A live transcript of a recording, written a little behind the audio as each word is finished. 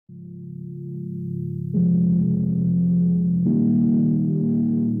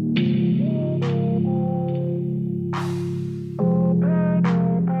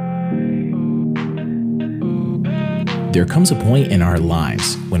There comes a point in our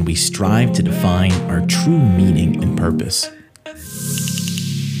lives when we strive to define our true meaning and purpose.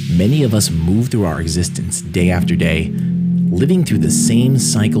 Many of us move through our existence day after day, living through the same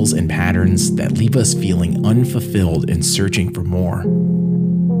cycles and patterns that leave us feeling unfulfilled and searching for more.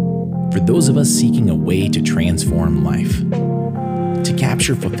 For those of us seeking a way to transform life, to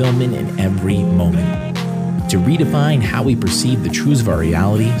capture fulfillment in every moment, to redefine how we perceive the truths of our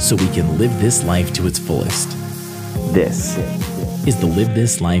reality so we can live this life to its fullest. This is the Live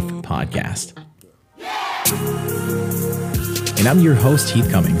This Life podcast. And I'm your host,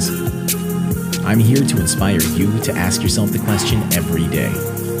 Heath Cummings. I'm here to inspire you to ask yourself the question every day.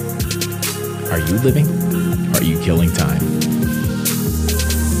 Are you living? Are you killing time?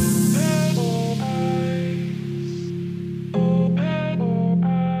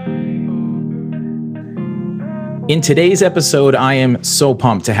 In today's episode, I am so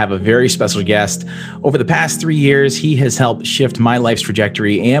pumped to have a very special guest. Over the past 3 years, he has helped shift my life's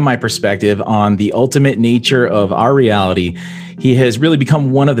trajectory and my perspective on the ultimate nature of our reality. He has really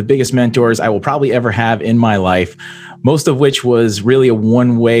become one of the biggest mentors I will probably ever have in my life, most of which was really a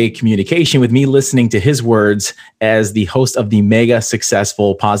one-way communication with me listening to his words as the host of the mega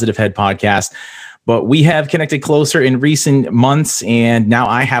successful Positive Head podcast. But we have connected closer in recent months, and now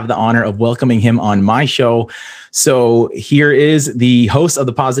I have the honor of welcoming him on my show. So here is the host of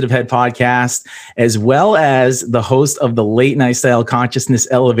the Positive Head podcast, as well as the host of the late night style consciousness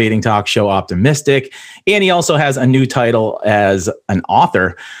elevating talk show, Optimistic. And he also has a new title as an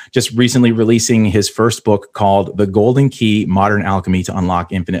author, just recently releasing his first book called The Golden Key: Modern Alchemy to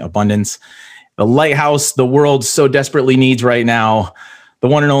Unlock Infinite Abundance. The lighthouse the world so desperately needs right now. The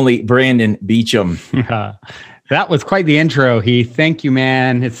one and only Brandon Beachum. That was quite the intro, Heath. Thank you,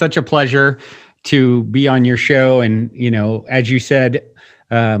 man. It's such a pleasure to be on your show. And, as you said,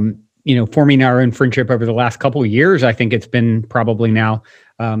 forming our own friendship over the last couple of years, I think it's been probably now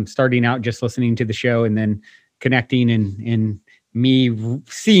starting out just listening to the show and then connecting and me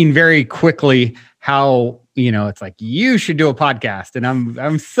seeing very quickly how, it's like, you should do a podcast. And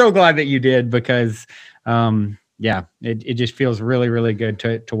I'm so glad that you did because, it just feels really, really good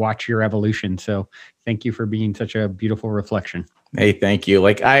to watch your evolution. So thank you for being such a beautiful reflection. Hey, thank you.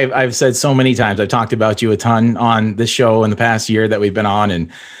 Like I've said so many times, I've talked about you a ton on this show in the past year that we've been on,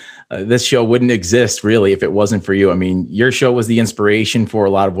 and this show wouldn't exist really if it wasn't for you. I mean, your show was the inspiration for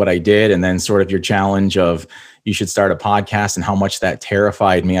a lot of what I did, and then sort of your challenge of you should start a podcast and how much that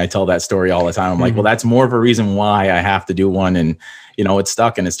terrified me. I tell that story all the time. I'm like, well, that's more of a reason why I have to do one, and it's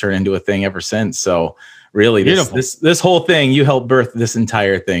stuck and it's turned into a thing ever since. So really, this whole thing, you helped birth this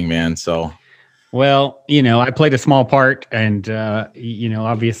entire thing, man. So, well, I played a small part, and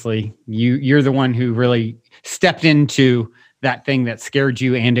obviously, you're the one who really stepped into that thing that scared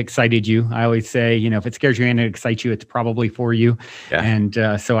you and excited you. I always say, if it scares you and it excites you, it's probably for you. Yeah.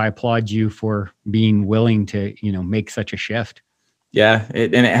 And so I applaud you for being willing to, make such a shift. Yeah,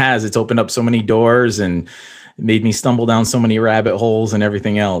 it has. It's opened up so many doors and made me stumble down so many rabbit holes and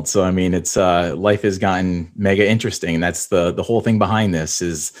everything else. So, I mean, it's life has gotten mega interesting. And that's the whole thing behind this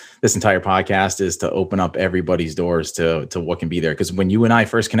entire podcast is to open up everybody's doors to what can be there. Because when you and I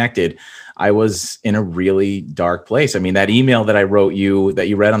first connected, I was in a really dark place. I mean, that email that I wrote you that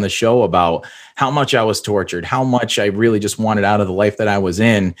you read on the show about how much I was tortured, how much I really just wanted out of the life that I was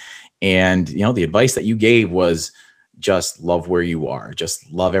in. And, the advice that you gave was just love where you are,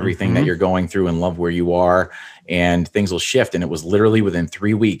 just love everything that you're going through and love where you are, and things will shift. And it was literally within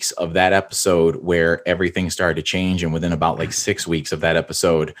 3 weeks of that episode where everything started to change. And within about 6 weeks of that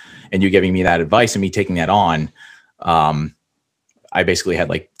episode and you giving me that advice and me taking that on, I basically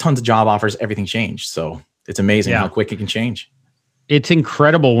had tons of job offers, everything changed. So it's amazing how quick it can change. It's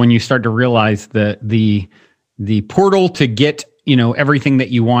incredible when you start to realize that the portal to get everything that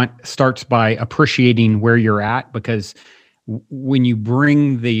you want starts by appreciating where you're at, because when you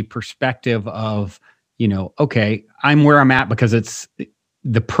bring the perspective of, okay, I'm where I'm at because it's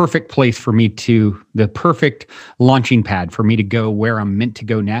the perfect place for me the perfect launching pad for me to go where I'm meant to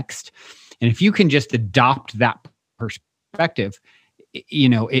go next. And if you can just adopt that perspective,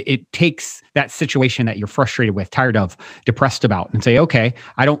 it takes that situation that you're frustrated with, tired of, depressed about, and say, okay,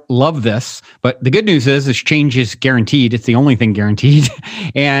 I don't love this, but the good news is this change is guaranteed. It's the only thing guaranteed.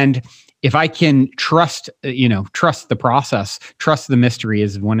 And if I can trust the process, trust the mystery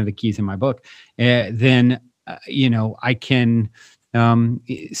is one of the keys in my book, then I can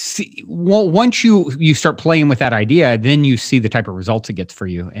see. Well, once you start playing with that idea, then you see the type of results it gets for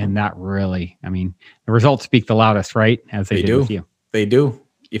you. And that really, the results speak the loudest, right? As they do with you. They do.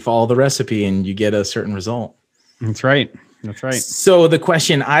 You follow the recipe and you get a certain result. That's right. That's right. So the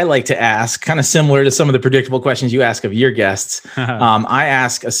question I like to ask, kind of similar to some of the predictable questions you ask of your guests, I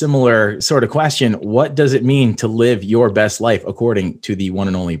ask a similar sort of question. What does it mean to live your best life according to the one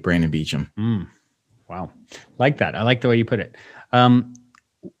and only Brandon Beachum? Wow. Like that. I like the way you put it.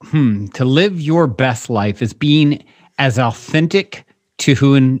 To live your best life is being as authentic to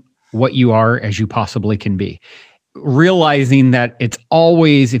who and what you are as you possibly can be. Realizing that it's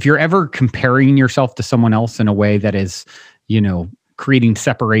always, if you're ever comparing yourself to someone else in a way that is, creating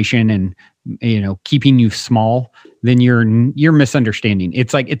separation and, keeping you small, then you're misunderstanding.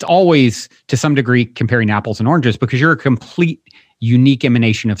 It's like, it's always to some degree comparing apples and oranges because you're a complete unique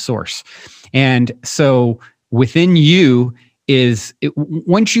emanation of source. And so within you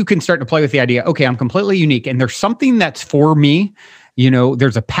once you can start to play with the idea, okay, I'm completely unique and there's something that's for me,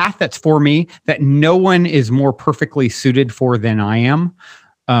 there's a path that's for me that no one is more perfectly suited for than I am,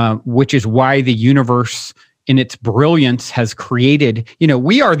 which is why the universe in its brilliance has created,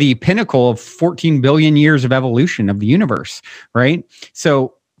 we are the pinnacle of 14 billion years of evolution of the universe, right?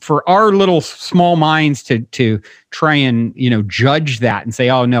 So for our little small minds to try and, judge that and say,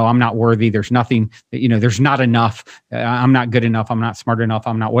 oh no, I'm not worthy. There's nothing, there's not enough. I'm not good enough. I'm not smart enough.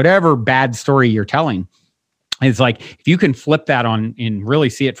 I'm not whatever bad story you're telling. It's like, if you can flip that on and really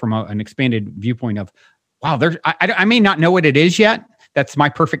see it from an expanded viewpoint of, wow, I may not know what it is yet. That's my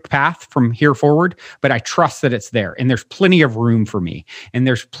perfect path from here forward, but I trust that it's there and there's plenty of room for me and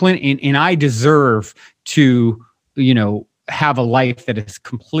there's plenty, and I deserve to, have a life that is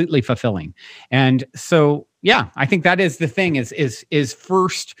completely fulfilling. And so, yeah, I think that is the thing is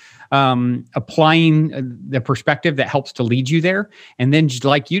first applying the perspective that helps to lead you there. And then just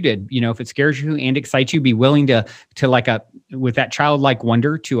like you did, if it scares you and excites you, be willing to with that childlike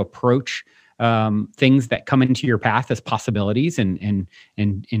wonder to approach things that come into your path as possibilities and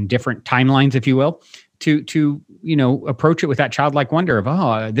in different timelines, if you will, to approach it with that childlike wonder of,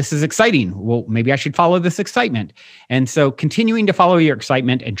 oh, this is exciting. Well, maybe I should follow this excitement. And so continuing to follow your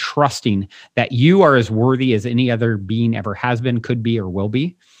excitement and trusting that you are as worthy as any other being ever has been, could be, or will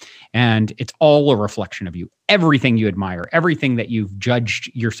be. And it's all a reflection of you. Everything you admire, everything that you've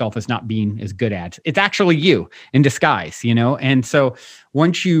judged yourself as not being as good at, it's actually you in disguise, And so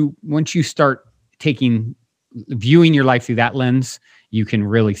once you start viewing your life through that lens, you can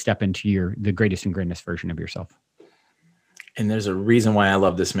really step into the greatest and grandest version of yourself. And there's a reason why I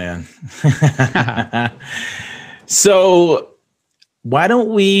love this man. So why don't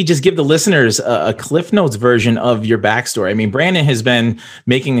we just give the listeners a Cliff Notes version of your backstory? I mean, Brandon has been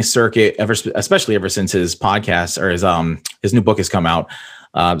making a circuit especially ever since his podcast or his new book has come out.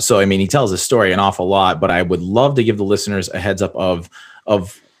 So, I mean, he tells his story an awful lot, but I would love to give the listeners a heads up of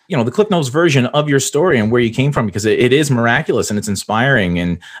the Cliff Notes version of your story and where you came from, because it is miraculous and it's inspiring.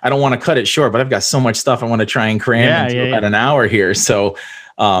 And I don't want to cut it short, but I've got so much stuff I want to try and cram into about an hour here. So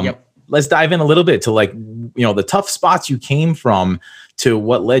let's dive in a little bit to the tough spots you came from to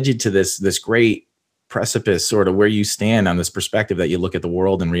what led you to this great precipice, sort of where you stand on this perspective that you look at the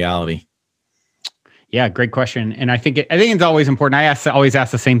world and reality. Yeah, great question. And I think it's always important. I always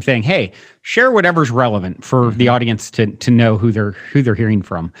ask the same thing. Hey, share whatever's relevant for the audience to know who they're hearing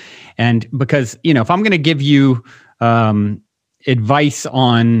from. And because, if I'm going to give you advice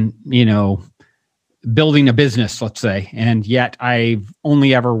on, building a business, let's say, and yet I've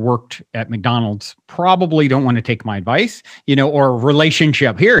only ever worked at McDonald's, probably don't want to take my advice, or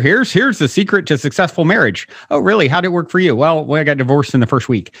relationship. Here's the secret to successful marriage. Oh, really? How did it work for you? Well, I got divorced in the first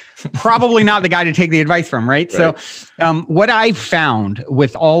week. Probably not the guy to take the advice from, right? So what I've found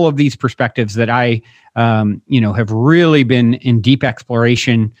with all of these perspectives that I, have really been in deep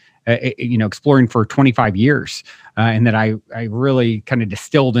exploration, exploring for 25 years, and that I really kind of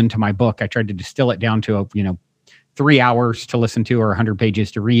distilled into my book. I tried to distill it down to 3 hours to listen to or 100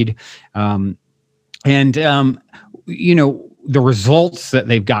 pages to read. The results that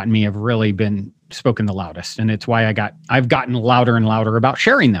they've gotten me have really been spoken the loudest. And it's why I've gotten louder and louder about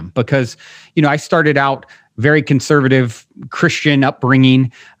sharing them, because, I started out very conservative Christian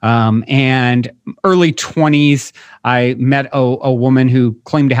upbringing. And early 20s, I met a woman who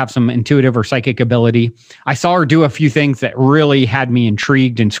claimed to have some intuitive or psychic ability. I saw her do a few things that really had me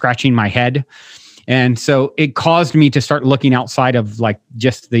intrigued and scratching my head. And so it caused me to start looking outside of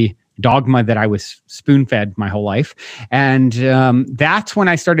just the dogma that I was spoon-fed my whole life. And that's when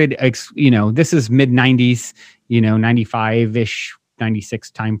I started, this is mid 90s, 95-ish,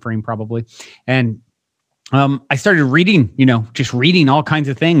 96 timeframe probably. And I started reading, just reading all kinds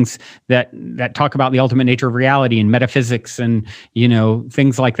of things that talk about the ultimate nature of reality and metaphysics and,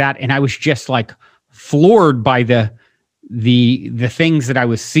 things like that. And I was just floored by the things that I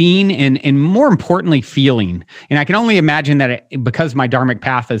was seeing and more importantly feeling. And I can only imagine that because my dharmic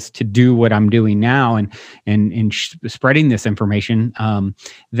path is to do what I'm doing now and spreading this information,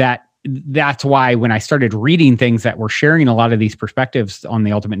 that's why when I started reading things that were sharing a lot of these perspectives on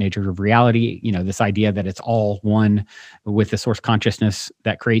the ultimate nature of reality, this idea that it's all one with the source consciousness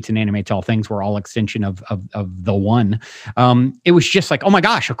that creates and animates all things, we're all extension of the one. It was just like, oh my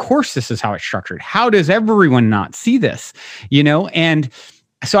gosh, of course this is how it's structured. How does everyone not see this? And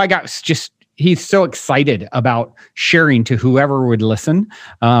so I got he's so excited about sharing to whoever would listen.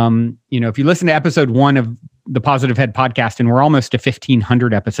 If you listen to episode 1 of the Positive Head podcast, and we're almost to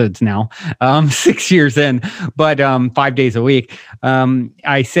 1,500 episodes now, 6 years in, but 5 days a week.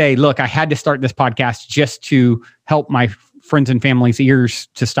 I say, look, I had to start this podcast just to help my friends and family's ears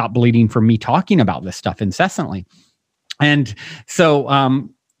to stop bleeding from me talking about this stuff incessantly. And so,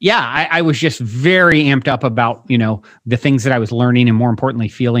 I was just very amped up about, the things that I was learning and more importantly,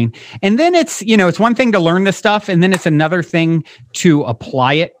 feeling. And then it's one thing to learn this stuff. And then it's another thing to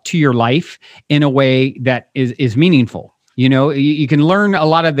apply it to your life in a way that is meaningful. You can learn a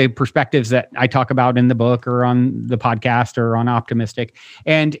lot of the perspectives that I talk about in the book or on the podcast or on Optimistic.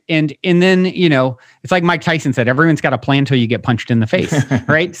 And then, it's like Mike Tyson said, everyone's got a plan until you get punched in the face,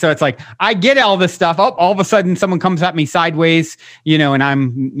 right? So it's like, I get all this stuff. Oh, all of a sudden someone comes at me sideways, and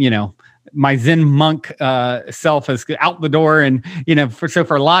I'm, my Zen monk self is out the door. And,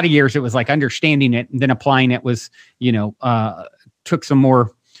 for a lot of years, it was like understanding it and then applying it was, took some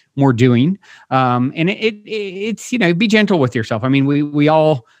more doing. And it's, be gentle with yourself. I mean, we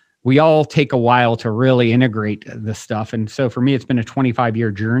all take a while to really integrate this stuff. And so for me, it's been a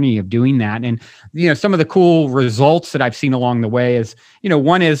 25-year journey of doing that. And, some of the cool results that I've seen along the way is,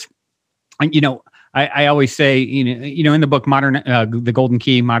 one is, I always say, in the book, The Golden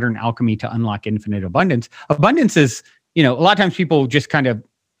Key, Modern Alchemy to Unlock Infinite Abundance. Abundance is, a lot of times people just kind of,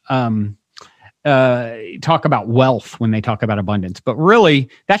 talk about wealth when they talk about abundance, but really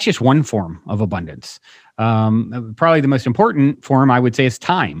that's just one form of abundance. Probably the most important form I would say is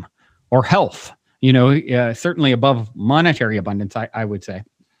time or health, certainly above monetary abundance, I would say.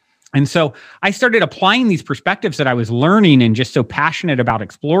 And so I started applying these perspectives that I was learning and just so passionate about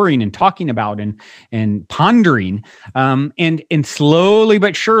exploring and talking about and pondering. And slowly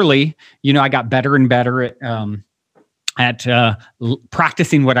but surely, I got better and better at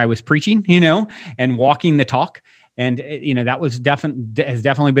practicing what I was preaching, and walking the talk. And, that was has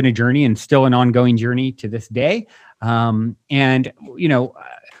definitely been a journey and still an ongoing journey to this day. Some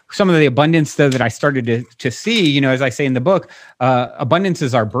of the abundance though that I started to see, as I say in the book, abundance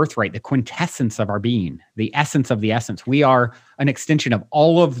is our birthright, the quintessence of our being, the essence of the essence. We are an extension of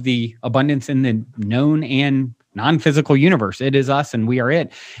all of the abundance in the known and non-physical universe. It is us and we are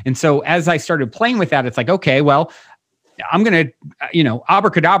it. And so as I started playing with that, it's like, okay, well, I'm going to,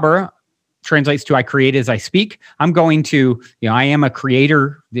 abracadabra translates to I create as I speak. I'm going to, I am a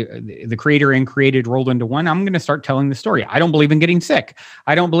creator, the creator and created rolled into one. I'm going to start telling the story. I don't believe in getting sick.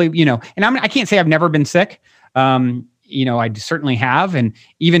 I don't believe, and I can't say I've never been sick. I certainly have. And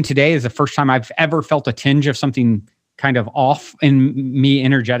even today is the first time I've ever felt a tinge of something kind of off in me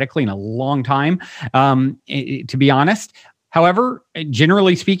energetically in a long time, to be honest. However,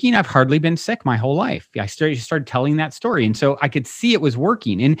 generally speaking, I've hardly been sick my whole life. I started telling that story. And so I could see it was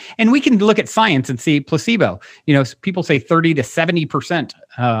working. And we can look at science and see placebo. People say 30 to 70%.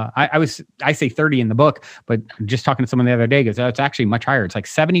 I say 30 in the book, but just talking to someone the other day goes, it's actually much higher. It's like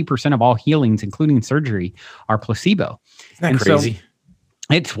 70% of all healings, including surgery, are placebo. Isn't that crazy?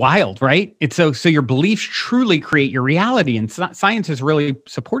 It's wild, right? It's so your beliefs truly create your reality, and science is really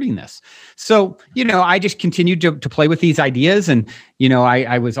supporting this. So, I just continued to play with these ideas, and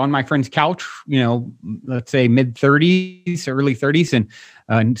I was on my friend's couch, let's say mid 30s, early 30s,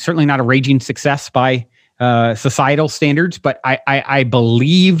 and certainly not a raging success by societal standards, but I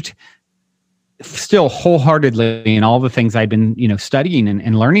believed still wholeheartedly in all the things I'd been, studying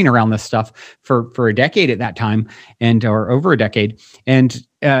and learning around this stuff for a decade at that time or over a decade. And,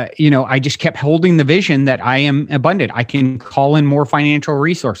 I just kept holding the vision that I am abundant. I can call in more financial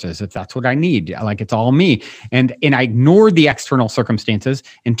resources if that's what I need. Like it's all me. And I ignored the external circumstances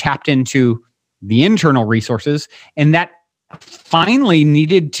and tapped into the internal resources. And that finally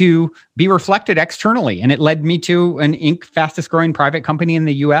needed to be reflected externally. And it led me to an Inc. fastest growing private company in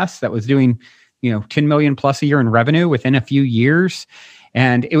the US that was doing 10 million plus a year in revenue within a few years.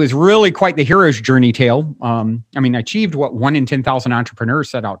 And it was really quite the hero's journey tale. I achieved what 1 in 10,000 entrepreneurs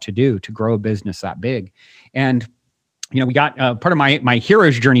set out to do to grow a business that big. And, we got part of my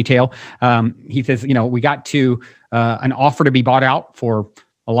hero's journey tale. He says, we got to an offer to be bought out for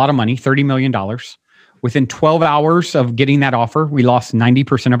a lot of money, $30 million. within 12 hours of getting that offer, we lost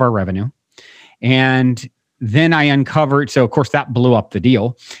 90% of our revenue. And then I uncovered, so of course that blew up the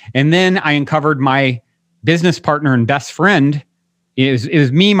deal. And then I uncovered my business partner and best friend. It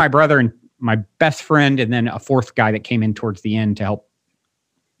was me, my brother, and my best friend, and then a fourth guy that came in towards the end to help,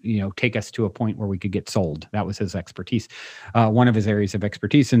 take us to a point where we could get sold. That was his expertise, one of his areas of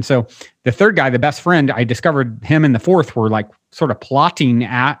expertise. And so the third guy, the best friend, I discovered him and the fourth were like sort of plotting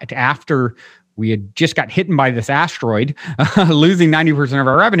after we had just got hit by this asteroid, losing 90% of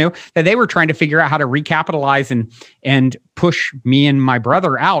our revenue, that they were trying to figure out how to recapitalize and push me and my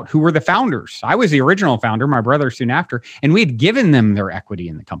brother out, who were the founders. I was the original founder, my brother soon after, and we had given them their equity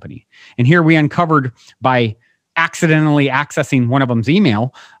in the company. And here we uncovered by accidentally accessing one of them's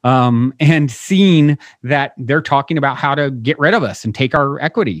email and seeing that they're talking about how to get rid of us and take our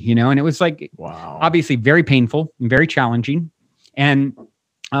equity, and it was like, wow, obviously very painful and very challenging. And,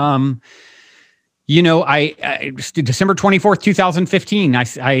 December 24th, 2015,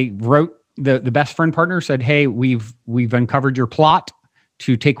 I wrote the best friend partner, said, hey, we've uncovered your plot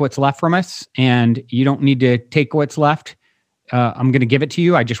to take what's left from us, and you don't need to take what's left. I'm going to give it to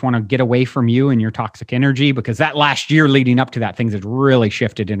you. I just want to get away from you and your toxic energy, because that last year leading up to that, things had really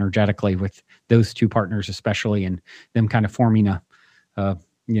shifted energetically with those two partners, especially, and them kind of forming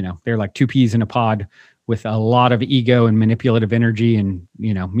they're like two peas in a pod with a lot of ego and manipulative energy. And, me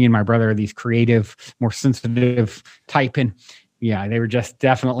and my brother are these creative, more sensitive type. And yeah, they were just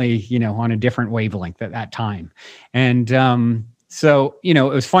definitely, on a different wavelength at that time. And so, it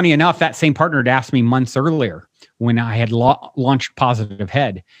was funny enough, that same partner had asked me months earlier when I had launched Positive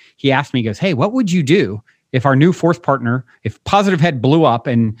Head. He asked me, he goes, hey, what would you do if our new fourth partner, if Positive Head blew up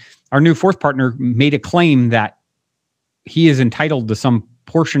and our new fourth partner made a claim that he is entitled to some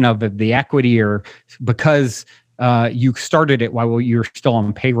portion of the equity, or because you started it while you're still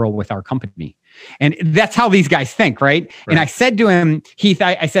on payroll with our company? And that's how these guys think, right? And I said to him, Heath,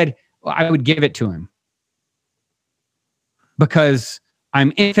 I said, well, I would give it to him because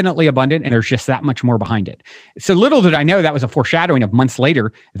I'm infinitely abundant and there's just that much more behind it. So little did I know that was a foreshadowing of months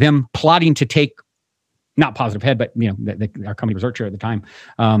later, them plotting to take, not Positive Head, but our company was Archer at the time,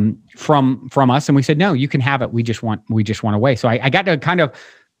 from us. And we said, no, you can have it. We just want away. So I got to kind of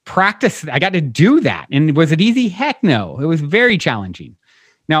practice. I got to do that. And was it easy? Heck no. It was very challenging.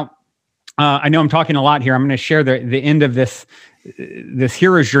 Now, I know I'm talking a lot here. I'm going to share the end of this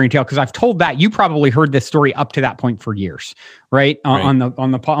hero's journey tale, because I've told that. You probably heard this story up to that point for years, right?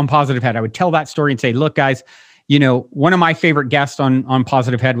 On Positive Head, I would tell that story and say, look, guys, one of my favorite guests on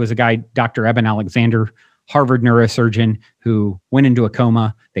Positive Head was a guy, Dr. Eben Alexander, Harvard neurosurgeon, who went into a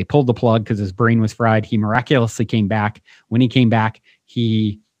coma. They pulled the plug because his brain was fried. He miraculously came back. When he came back,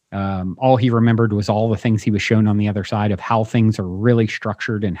 all he remembered was all the things he was shown on the other side of how things are really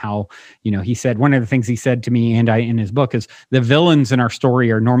structured, and how, he said, one of the things he said to me and in his book is, the villains in our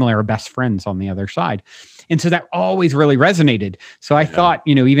story are normally our best friends on the other side. And so that always really resonated. So I thought,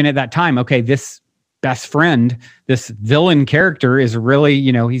 even at that time, okay, this best friend, this villain character is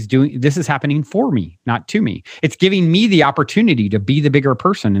really, this is happening for me, not to me. It's giving me the opportunity to be the bigger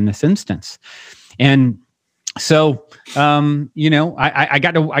person in this instance. And so, I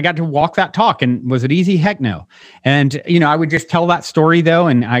got to walk that talk. And was it easy? Heck no. And, I would just tell that story though.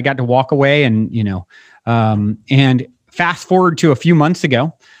 And I got to walk away and, and fast forward to a few months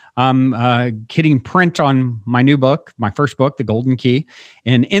ago, hitting print on my new book, my first book, The Golden Key.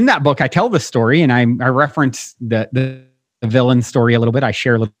 And in that book, I tell the story, and I reference the villain story a little bit. I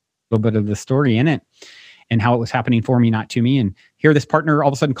share a little bit of the story in it and how it was happening for me, not to me. And here this partner all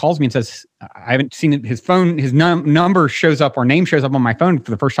of a sudden calls me and says, I haven't seen it. His phone, his number shows up, or name shows up on my phone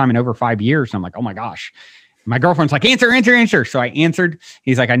for the first time in over 5 years. And I'm like, oh my gosh. My girlfriend's like, answer. So I answered.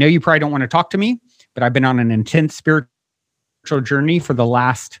 He's like, I know you probably don't want to talk to me, but I've been on an intense spiritual journey for the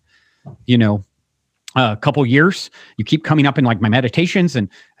last, couple years. You keep coming up in like my meditations, and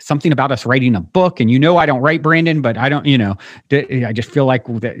something about us writing a book. And I don't write, Brandon, but I don't, I just feel like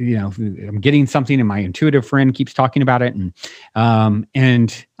that, I'm getting something, and my intuitive friend keeps talking about it.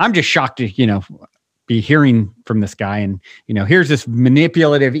 And I'm just shocked to, be hearing from this guy. And, here's this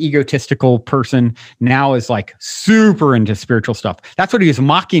manipulative, egotistical person now is like super into spiritual stuff. That's what he was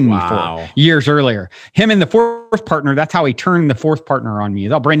mocking me for years earlier. Him and the fourth partner, that's how he turned the fourth partner on me.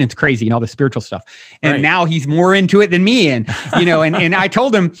 Oh, Brandon's crazy and all the spiritual stuff. And now he's more into it than me. And, and I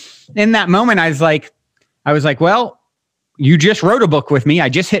told him in that moment, I was like, well, you just wrote a book with me. I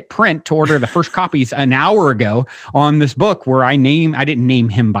just hit print to order the first copies an hour ago on this book where I didn't name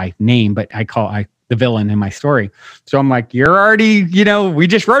him by name, but I the villain in my story. So I'm like, you're already, we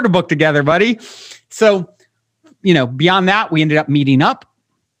just wrote a book together, buddy. So, beyond that, we ended up meeting up.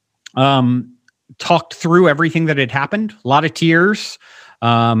 talked through everything that had happened, a lot of tears.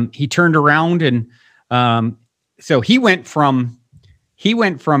 He turned around and so he went from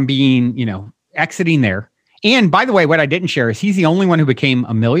being, exiting there. And by the way, what I didn't share is he's the only one who became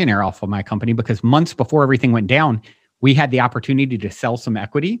a millionaire off of my company, because months before everything went down, we had the opportunity to sell some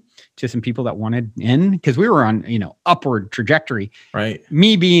equity to some people that wanted in, because we were on, upward trajectory. Right.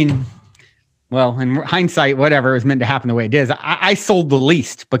 Me being, well, in hindsight, whatever, it was meant to happen the way it is. I sold the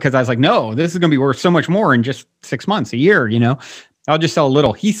least because I was like, no, this is going to be worth so much more in just 6 months, a year, I'll just sell a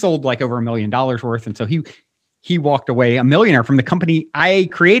little. He sold like over $1 million worth. And so he walked away a millionaire from the company I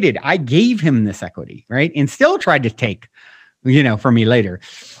created. I gave him this equity, right? And still tried to take, from me later.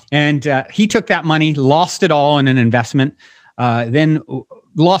 And he took that money, lost it all in an investment, then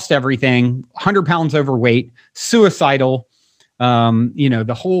lost everything, 100 pounds overweight, suicidal,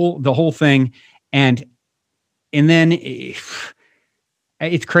 the whole thing. And then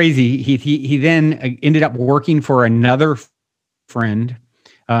it's crazy. He then ended up working for another friend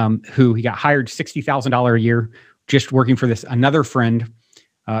who he got hired $60,000 a year, just working for another friend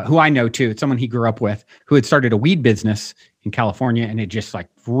who I know too. It's someone he grew up with, who had started a weed business in California, and it just like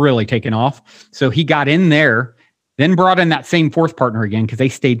really taken off. So he got in there, then brought in that same fourth partner again, because they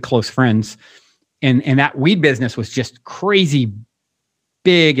stayed close friends. And that weed business was just crazy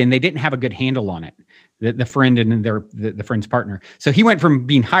big, and they didn't have a good handle on it. The friend and the friend's partner. So he went from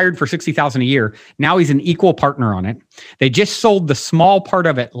being hired for $60,000 a year. Now he's an equal partner on it. They just sold the small part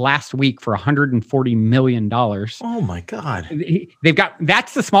of it last week for $140 million. Oh my God.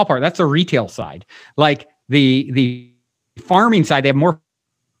 That's the small part. That's the retail side. Like the farming side, they have more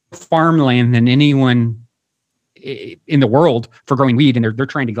farmland than anyone in the world for growing weed, and they're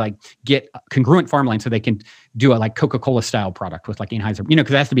trying to like get congruent farmland so they can do a like Coca-Cola style product with like Anheuser,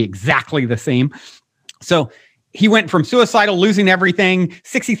 because it has to be exactly the same. So he went from suicidal, losing everything,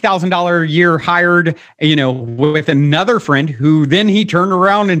 $60,000 a year hired, with another friend who then he turned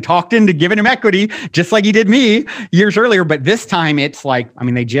around and talked into giving him equity, just like he did me years earlier. But this time it's like,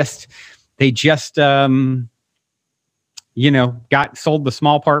 they just got sold the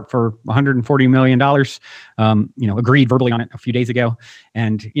small part for $140 million, agreed verbally on it a few days ago.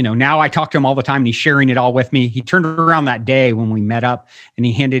 And, now I talk to him all the time, and he's sharing it all with me. He turned around that day when we met up, and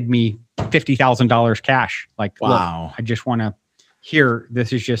he handed me $50,000 cash. Like, wow, look, I just want to hear,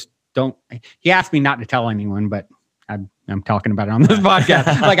 this is just, he asked me not to tell anyone, but I'm talking about it on this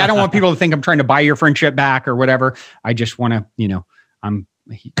podcast. Like, I don't want people to think I'm trying to buy your friendship back or whatever. I just want to, I'm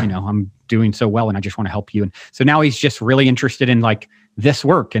doing so well, and I just want to help you. And so now he's just really interested in like this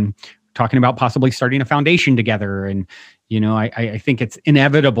work and talking about possibly starting a foundation together. And, I think it's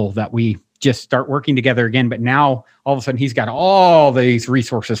inevitable that we just start working together again. But now all of a sudden he's got all these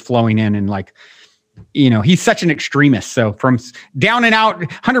resources flowing in, and like, he's such an extremist. So from down and out,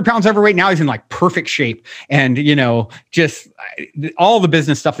 100 pounds overweight, now he's in like perfect shape. And, just all the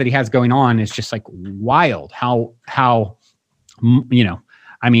business stuff that he has going on is just like wild. How,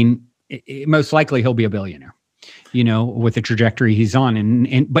 most likely he'll be a billionaire, with the trajectory he's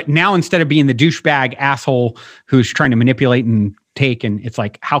on. But now, instead of being the douchebag asshole who's trying to manipulate and take, and it's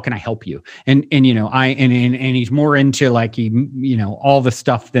like, how can I help you? And he's more into like, all the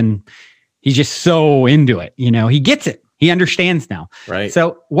stuff than he's just so into it. He gets it. He understands now. Right.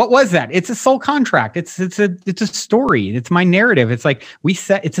 So what was that? It's a soul contract. It's a story. It's my narrative. It's like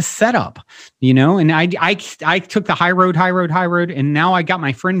it's a setup, and I took the high road, and now I got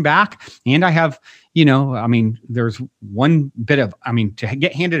my friend back, and I have, there's one bit of, to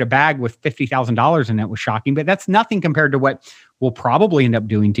get handed a bag with $50,000 in it was shocking, but that's nothing compared to what we'll probably end up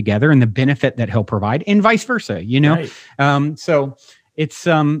doing together and the benefit that he'll provide, and vice versa, Right. So it's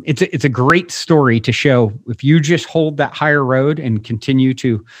a great story to show. If you just hold that higher road and continue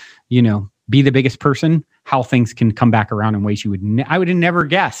to, be the biggest person, how things can come back around in ways I would have never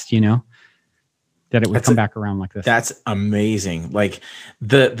guessed, that it would come back around like this. That's amazing. Like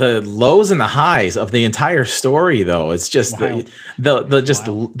the lows and the highs of the entire story, though. It's just the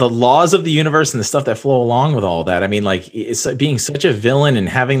laws of the universe and the stuff that flow along with all that. It's being such a villain and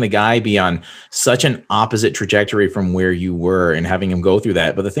having the guy be on such an opposite trajectory from where you were and having him go through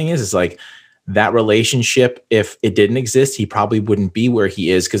that. But the thing is, it's like that relationship, if it didn't exist, he probably wouldn't be where he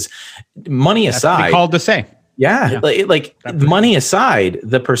is. Because money aside, that's called to say. Yeah. Like money aside,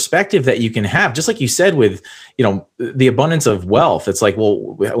 the perspective that you can have, just like you said, with, the abundance of wealth, it's like, well,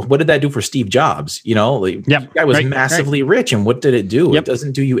 what did that do for Steve Jobs? The guy was massively rich, and what did it do? It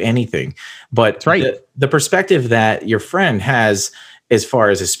doesn't do you anything. But the perspective that your friend has, as far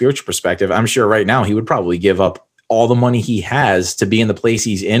as his spiritual perspective, I'm sure right now he would probably give up all the money he has to be in the place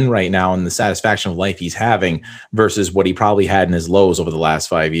he's in right now and the satisfaction of life he's having versus what he probably had in his lows over the last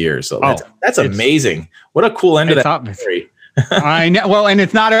 5 years. So that's amazing. What a cool end to that story. I know. Well, and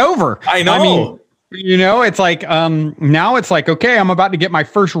it's not over. I know. I mean, you know, it's like, now it's like, okay, I'm about to get my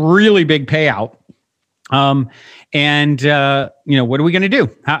first really big payout. You know, what are we going to do?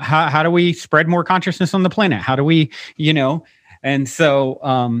 How do we spread more consciousness on the planet? How do we, you know, and so,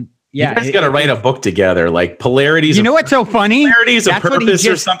 yeah. You guys got to write a book together, like polarities. You know what's so funny? Polarities of purpose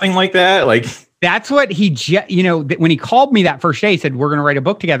or something like that. Like, that's what you know, when he called me that first day, he said, we're going to write a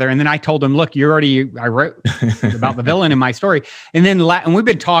book together. And then I told him, look, I wrote about the villain in my story. And then, and we've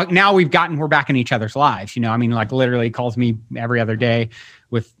been talking, now we're back in each other's lives. You know, I mean, like literally calls me every other day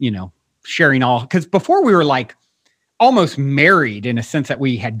with, you know, sharing all, because before we were like almost married in a sense that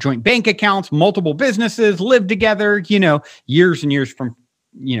we had joint bank accounts, multiple businesses, lived together, you know, years and years from,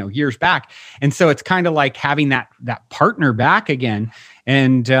 you know, years back. And so it's kind of like having that partner back again.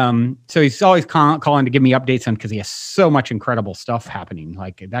 And so he's always calling to give me updates on, because he has so much incredible stuff happening.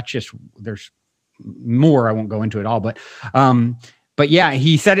 Like that's just, there's more, I won't go into it all, but yeah,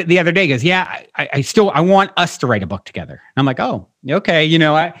 he said it the other day, he goes, yeah, I want us to write a book together. And I'm like, oh, okay. You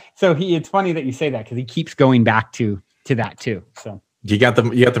know, it's funny that you say that, because he keeps going back to that too. So you got the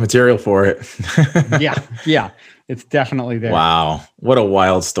material for it. Yeah. It's definitely there. Wow. What a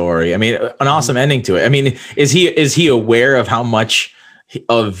wild story. I mean, an awesome ending to it. I mean, is he aware of how much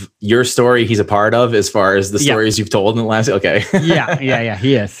of your story he's a part of, as far as the stories you've told in the last? Okay. Yeah.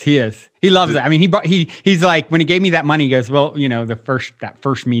 He is. He loves it. I mean, he's like, when he gave me that money, he goes, well, you know, that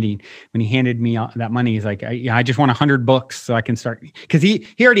first meeting, when he handed me that money, he's like, I just want 100 books so I can start. Cause he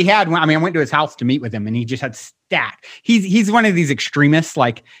already had one. I mean, I went to his house to meet with him, and he just had stack. He's one of these extremists.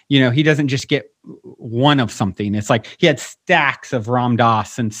 Like, you know, he doesn't just get one of something. It's like he had stacks of Ram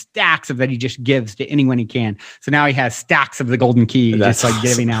Dass and stacks of that he just gives to anyone he can. So now he has stacks of the Golden Key, just like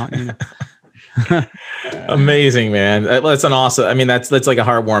giving out. You know? Amazing, man. That's an awesome. I mean, that's like a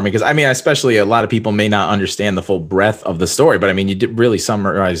heartwarming, because I mean, especially a lot of people may not understand the full breadth of the story, but I mean, you did really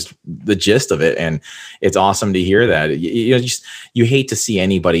summarize the gist of it, and it's awesome to hear that. You hate to see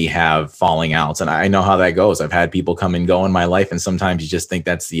anybody have falling outs, and I know how that goes. I've had people come and go in my life, and sometimes you just think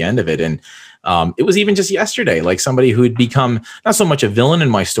that's the end of it. And it was even just yesterday, like somebody who had become not so much a villain in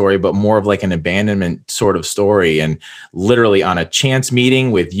my story, but more of like an abandonment sort of story. And literally on a chance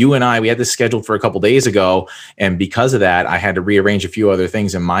meeting with you and I, we had this scheduled for a couple days ago. And because of that, I had to rearrange a few other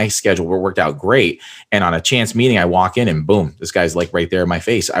things in my schedule where it worked out great. And on a chance meeting, I walk in and boom, this guy's like right there in my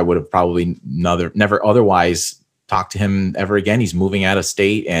face. I would have probably never otherwise talked to him ever again. He's moving out of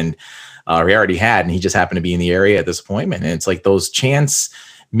state, and we already had, and he just happened to be in the area at this appointment. And it's like those chance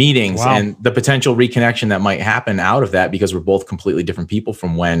meetings and the potential reconnection that might happen out of that, because we're both completely different people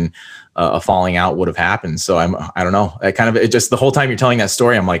from when a falling out would have happened. So I don't know. I kind of, it just, the whole time you're telling that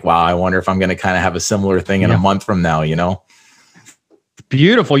story, I'm like, wow, I wonder if I'm going to kind of have a similar thing in a month from now, you know?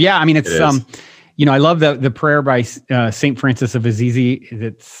 Beautiful. Yeah. I mean, it's, you know, I love the prayer by St. Francis of Assisi.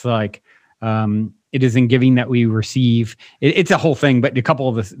 It's like, it is in giving that we receive. It's a whole thing, but a couple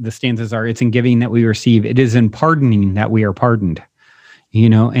of the stanzas are, it's in giving that we receive. It is in pardoning that we are pardoned. You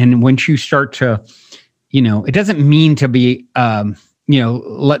know, and once you start to, you know, it doesn't mean to be, you know,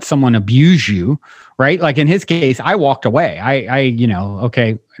 let someone abuse you, right? Like in his case, I walked away. I, you know,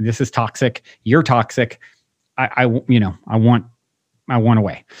 okay, this is toxic. You're toxic. I want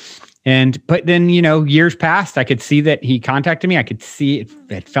away. But then, you know, years passed, I could see that he contacted me. I could see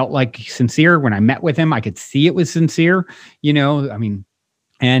it felt like sincere when I met with him. I could see it was sincere, you know, I mean,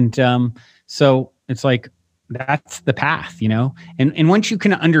 and so it's like, that's the path, you know? And once you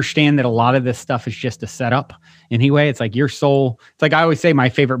can understand that a lot of this stuff is just a setup anyway, it's like your soul. It's like I always say, my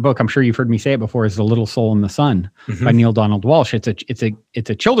favorite book, I'm sure you've heard me say it before, is The Little Soul in the Sun by Neil Donald Walsch. It's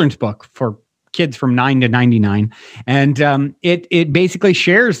a children's book for kids from 9 to 99. And it basically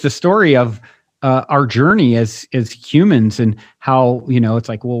shares the story of our journey as humans, and how, you know, it's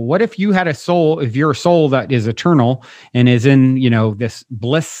like, well, what if you had a soul, if you're a soul that is eternal and is in, you know, this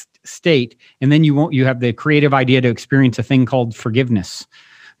bliss state, and then you have the creative idea to experience a thing called forgiveness,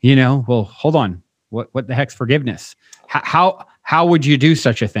 you know? Well, hold on. What the heck's forgiveness? How would you do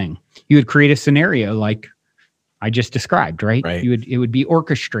such a thing? You would create a scenario like I just described, right? It would be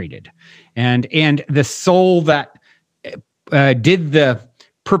orchestrated, and the soul that did the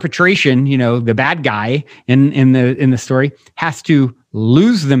perpetration, you know, the bad guy in the story, has to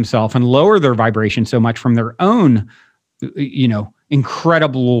lose themselves and lower their vibration so much from their own, you know,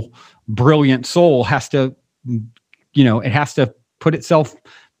 incredible, brilliant soul, has to, you know, it has to put itself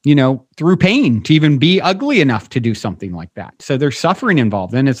through pain to even be ugly enough to do something like that. So there's suffering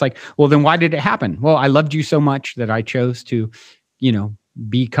involved. And it's like, well, then why did it happen? Well, I loved you so much that I chose to,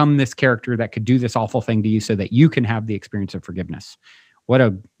 become this character that could do this awful thing to you so that you can have the experience of forgiveness. What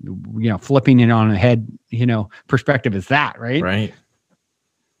a, flipping it on a head, perspective is that, right? Right.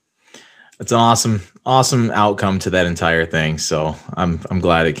 It's an awesome outcome to that entire thing. So I'm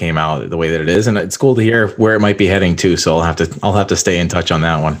glad it came out the way that it is, and it's cool to hear where it might be heading too. So I'll have to stay in touch on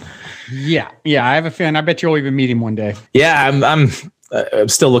that one. Yeah. I have a feeling. I bet you'll even meet him one day. Yeah, I'm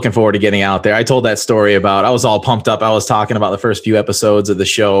still looking forward to getting out there. I told that story about, I was all pumped up. I was talking about the first few episodes of the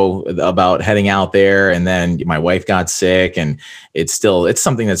show about heading out there, and then my wife got sick, and it's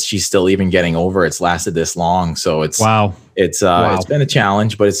something that she's still even getting over. It's lasted this long. So wow. It's been a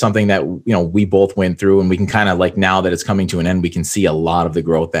challenge, but it's something that, we both went through, and we can kind of, like, now that it's coming to an end, we can see a lot of the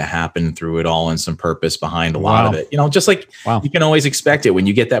growth that happened through it all and some purpose behind a lot of it. Just like you can always expect it when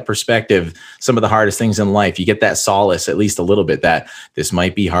you get that perspective, some of the hardest things in life, you get that solace, at least a little bit, that this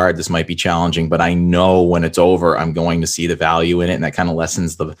might be hard, this might be challenging, but I know when it's over, I'm going to see the value in it. And that kind of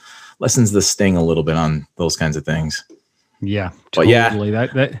lessens the sting a little bit on those kinds of things. Yeah, totally.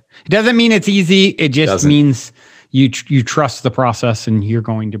 But that it doesn't mean it's easy. It just means you trust the process, and you're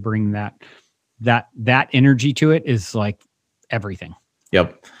going to bring that energy to it is like everything.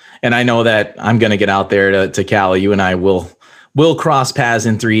 Yep. And I know that I'm going to get out there to Cali. You and I will cross paths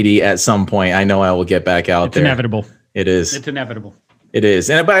in 3D at some point. I know I will get back out there. It's inevitable. It is. It's inevitable. It is.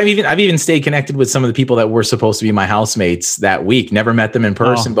 But I've even stayed connected with some of the people that were supposed to be my housemates that week. Never met them in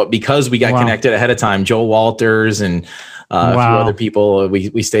person, but because we got connected ahead of time, Joe Walters and a few other people,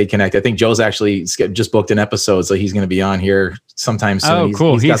 we stayed connected. I think Joe's actually just booked an episode, so he's going to be on here sometime soon. Oh,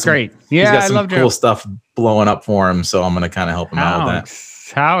 cool. He's great. Yeah, he's got some cool stuff blowing up for him, so I'm going to kind of help him out with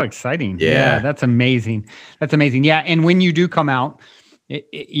that. How exciting. Yeah, that's amazing. That's amazing. Yeah, and when you do come out,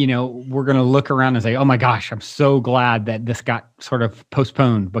 we're going to look around and say, oh my gosh, I'm so glad that this got sort of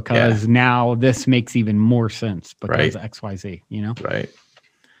postponed, because now this makes even more sense because XYZ, Right.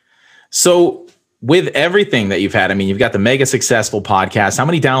 So with everything that you've had, you've got the mega successful podcast. How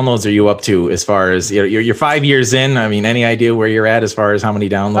many downloads are you up to as far as you're 5 years in? Any idea where you're at as far as how many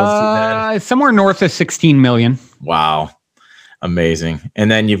downloads you've had? Somewhere north of 16 million. Wow. Amazing. And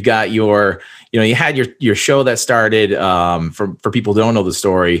then you've got you had your show that started, for people who don't know the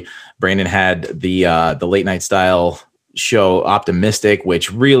story, Brandon had the late night style show Optimistic,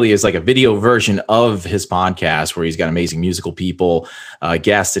 which really is like a video version of his podcast, where he's got amazing musical people,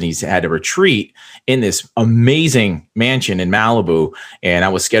 guests, and he's had a retreat in this amazing mansion in Malibu. And I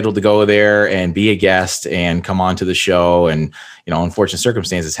was scheduled to go there and be a guest and come on to the show. And, unfortunate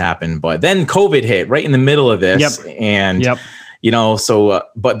circumstances happened, but then COVID hit right in the middle of this. Yep. And,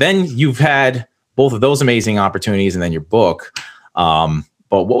 but then you've had both of those amazing opportunities and then your book.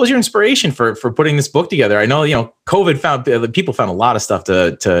 But what was your inspiration for putting this book together? I know, COVID people found a lot of stuff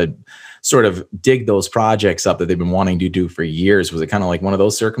to sort of dig those projects up that they've been wanting to do for years. Was it kind of like one of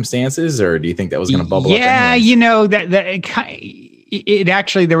those circumstances, or do you think that was going to bubble up? Yeah, it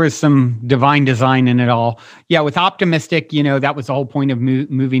actually, there was some divine design in it all. Yeah, with Optimistic, that was the whole point of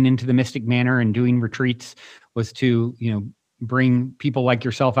moving into the Mystic Manor and doing retreats, was to, bring people like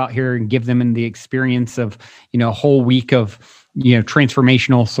yourself out here and give them the experience of, a whole week of,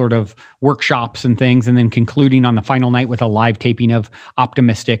 transformational sort of workshops and things. And then concluding on the final night with a live taping of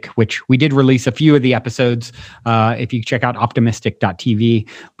Optimistic, which we did release a few of the episodes, if you check out optimistic.tv.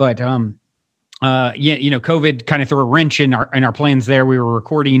 But, COVID kind of threw a wrench in our plans there. We were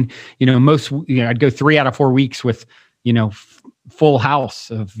recording, I'd go 3 out of 4 weeks with, full house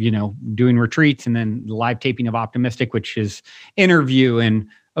of, doing retreats, and then live taping of Optimistic, which is interview and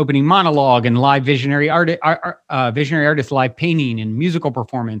opening monologue and live visionary artist live painting and musical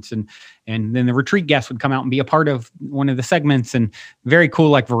performance. And then the retreat guests would come out and be a part of one of the segments, and very cool,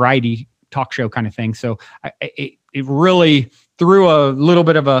 like variety talk show kind of thing. So it really threw a little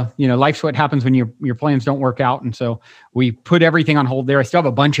bit of a, life's what happens when your plans don't work out. And so we put everything on hold there. I still have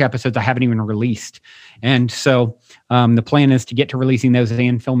a bunch of episodes I haven't even released. And so the plan is to get to releasing those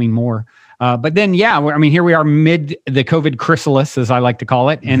and filming more. But then, here we are mid the COVID chrysalis, as I like to call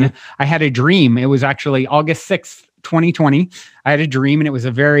it. And I had a dream. It was actually August 6th, 2020. I had a dream, and it was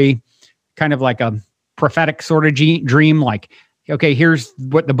a very kind of like a prophetic sort of dream, like, okay, here's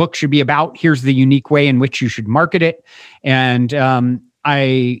what the book should be about. Here's the unique way in which you should market it. And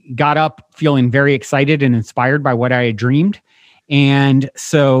I got up feeling very excited and inspired by what I had dreamed. And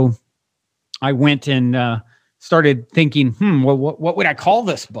so I went and started thinking, well, what would I call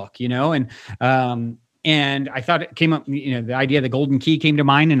this book? And And I thought it came up, the idea of the golden key came to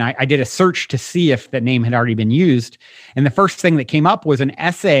mind, and I did a search to see if the name had already been used. And the first thing that came up was an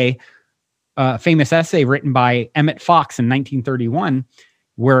essay, famous essay written by Emmett Fox in 1931,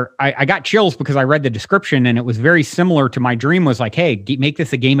 where I got chills because I read the description, and it was very similar to my dream. Was like, hey, make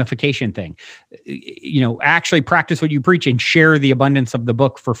this a gamification thing. Actually practice what you preach and share the abundance of the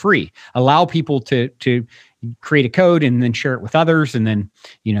book for free. Allow people to create a code and then share it with others. And then,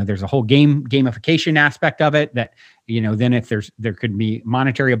 there's a whole gamification aspect of it that, then if there could be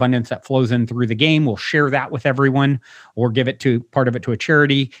monetary abundance that flows in through the game, we'll share that with everyone or give it to part of it to a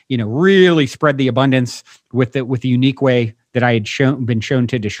charity, really spread the abundance with the unique way that I had been shown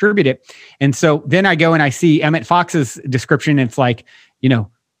to distribute it. And so then I go and I see Emmett Fox's description. It's like,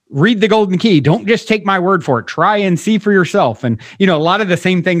 read the golden key. Don't just take my word for it. Try and see for yourself. And, a lot of the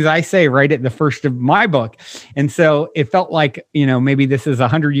same things I say right at the first of my book. And so it felt like, maybe this is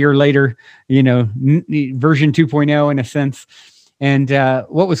 100 years later, version 2.0 in a sense. And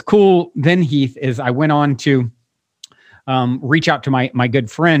what was cool then, Heath, is I went on to reach out to my good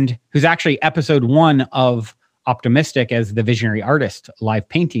friend, who's actually episode 1 of Optimistic as the visionary artist live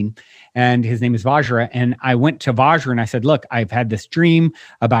painting. And his name is Vajra. And I went to Vajra and I said, look, I've had this dream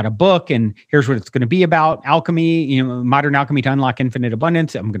about a book, and here's what it's going to be about: alchemy, modern alchemy to unlock infinite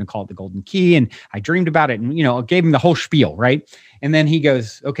abundance. I'm going to call it the golden key. And I dreamed about it, and, gave him the whole spiel. Right. And then he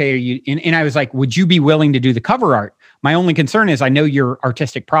goes, okay, are you, and I was like, would you be willing to do the cover art? My only concern is I know your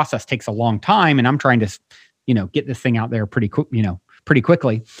artistic process takes a long time, and I'm trying to, get this thing out there pretty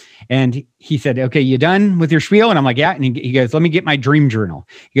quickly. And he said, okay, you done with your spiel? And I'm like, yeah. And he goes, let me get my dream journal.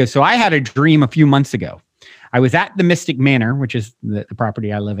 He goes, so I had a dream a few months ago. I was at the Mystic Manor, which is the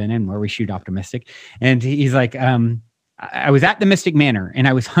property I live in and where we shoot Optimistic. And he's like, I was at the Mystic Manor and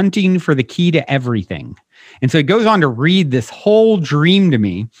I was hunting for the key to everything. And so he goes on to read this whole dream to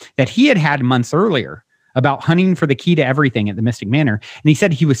me that he had months earlier about hunting for the key to everything at the Mystic Manor. And he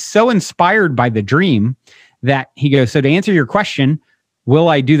said he was so inspired by the dream that he goes, so to answer your question, will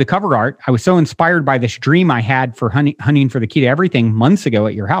I do the cover art? I was so inspired by this dream I had for hunting for the key to everything months ago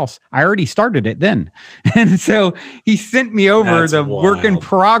at your house. I already started it then. And so he sent me over the work in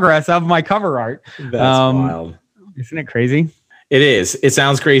progress of my cover art. That's wild. Isn't it crazy? It is. It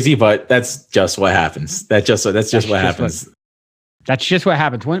sounds crazy, but that's just what happens. That's just what happens. That's just what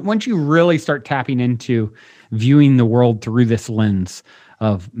happens. Once you really start tapping into viewing the world through this lens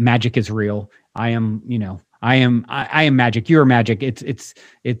of magic is real. I am magic. You're magic. It's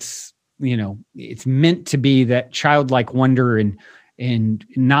meant to be that childlike wonder and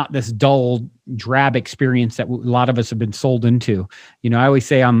not this dull, drab experience that a lot of us have been sold into. I always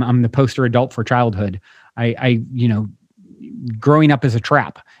say I'm the poster adult for childhood. I growing up as a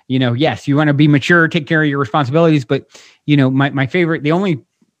trap. Yes, you want to be mature, take care of your responsibilities, but my favorite,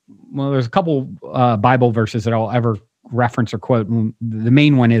 there's a couple Bible verses that I'll ever reference or quote. The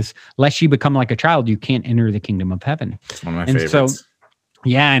main one is, lest you become like a child, you can't enter the kingdom of heaven. It's one of my favorites. So,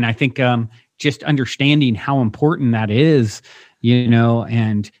 yeah. And I think just understanding how important that is,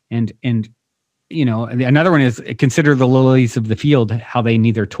 and another one is, consider the lilies of the field, how they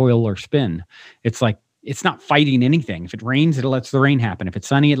neither toil or spin. It's like, it's not fighting anything. If it rains, it lets the rain happen. If it's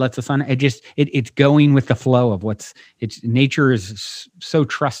sunny, it lets the sun. It's going with the flow of nature is so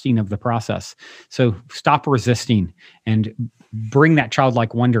trusting of the process. So stop resisting and bring that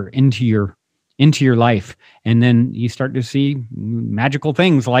childlike wonder into your life. And then you start to see magical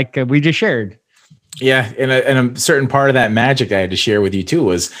things like we just shared. Yeah. And a certain part of that magic I had to share with you too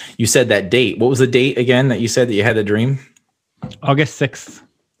was, you said that date. What was the date again that you said that you had the dream? August 6th.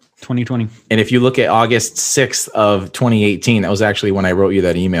 2020. And if you look at August 6th of 2018, that was actually when I wrote you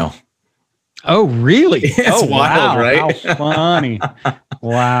that email. Oh, really? It's wild, wow. right? How funny.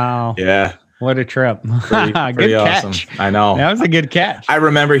 Wow. Yeah. What a trip. Pretty good awesome. catch. I know. That was a good catch. I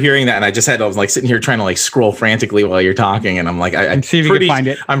remember hearing that, and I was like sitting here trying to scroll frantically while you're talking. And I'm like, and see if you can find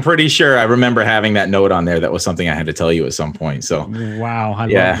it. I'm pretty sure I remember having that note on there. That was something I had to tell you at some point. So wow. I love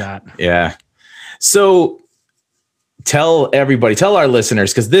that. Yeah. So tell our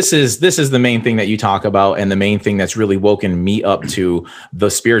listeners, because this is the main thing that you talk about, and the main thing that's really woken me up to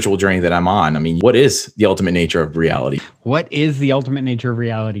the spiritual journey that I'm on. I mean, what is the ultimate nature of reality? What is the ultimate nature of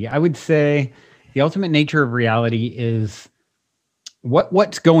reality? I would say the ultimate nature of reality is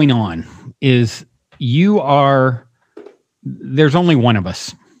what's going on is there's only one of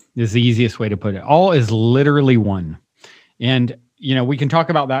us, is the easiest way to put it. All is literally one. And, we can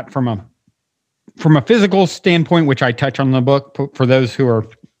talk about that from a physical standpoint, which I touch on the book for those who are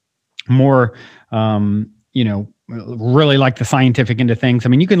more, really like the scientific end of things. I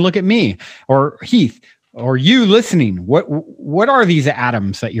mean, you can look at me or Heath or you listening. What are these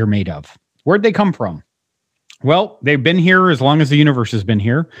atoms that you're made of? Where'd they come from? Well, they've been here as long as the universe has been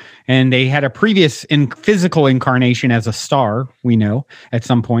here, and they had a previous physical incarnation as a star. We know at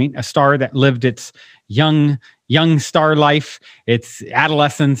some point a star that lived its young star life, its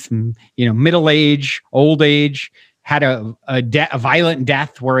adolescence, middle age, old age, had a violent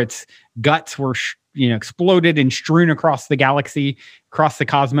death where its guts were exploded and strewn across the galaxy, across the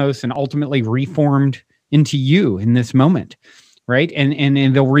cosmos, and ultimately reformed into you in this moment. Right.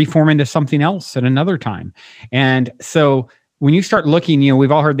 And they'll reform into something else at another time. And so when you start looking,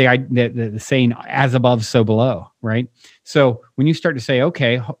 we've all heard the saying, as above, so below. Right. So when you start to say,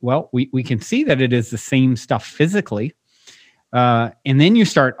 okay, well, we can see that it is the same stuff physically. And then you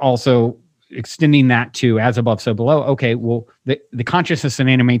start also extending that to as above, so below. Okay, well, the consciousness that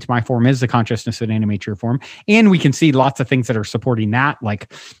animates my form is the consciousness that animates your form, and we can see lots of things that are supporting that,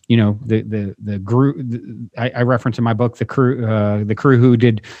 like the group I reference in my book, the crew who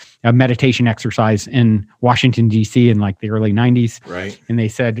did a meditation exercise in Washington D.C. in like the early 90s, right? And they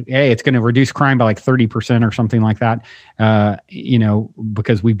said, hey, it's going to reduce crime by like 30% or something like that,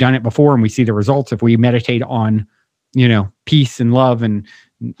 because we've done it before and we see the results. If we meditate on peace and love and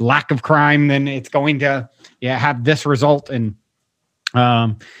lack of crime, then it's going to have this result. And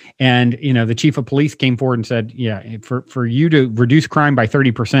the chief of police came forward and said, for you to reduce crime by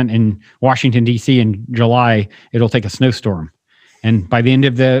 30% in Washington D.C. in July, it'll take a snowstorm. And by the end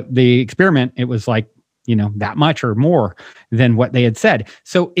of the experiment, it was like that much or more than what they had said.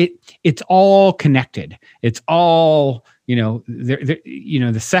 So it's all connected. It's all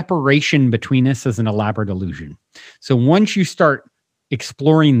the separation between us is an elaborate illusion. So once you start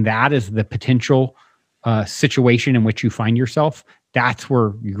exploring that as the potential situation in which you find yourself, that's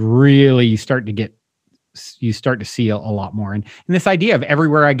where you start to see a lot more. And this idea of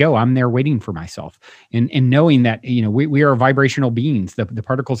everywhere I go, I'm there waiting for myself, and knowing that we are vibrational beings. The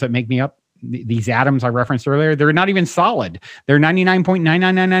particles that make me up, these atoms I referenced earlier, they're not even solid. They're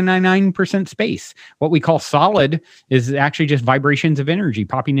 99.99999% space. What we call solid is actually just vibrations of energy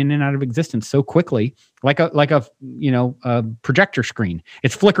popping in and out of existence so quickly, like a projector screen.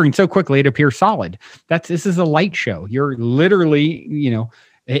 It's flickering so quickly it appears solid. This is a light show. You're literally,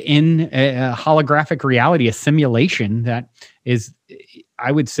 in a holographic reality, a simulation that is,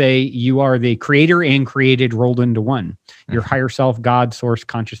 I would say, you are the creator and created rolled into one. Your higher self, God, source,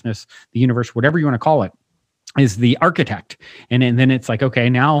 consciousness, the universe, whatever you want to call it, is the architect. And then it's like, okay,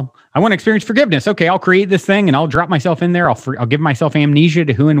 now I want to experience forgiveness. Okay, I'll create this thing and I'll drop myself in there. I'll give myself amnesia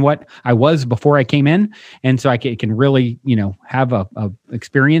to who and what I was before I came in. And so I can really, have a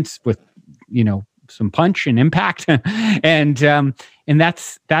experience with, some punch and impact. And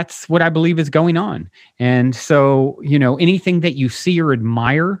that's what I believe is going on. And so, anything that you see or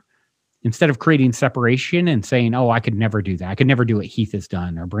admire, instead of creating separation and saying, oh, I could never do that. I could never do what Heath has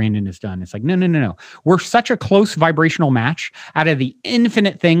done or Brandon has done. It's like, no. We're such a close vibrational match. Out of the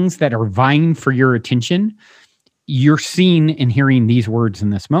infinite things that are vying for your attention, you're seeing and hearing these words in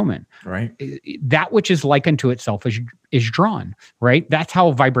this moment. Right. That which is like unto itself is drawn, right? That's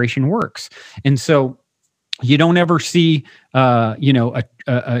how vibration works. And so you don't ever see,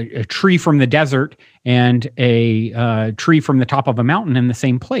 a tree from the desert and a tree from the top of a mountain in the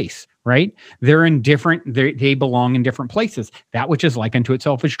same place, right? They're in different, they belong in different places. That which is like unto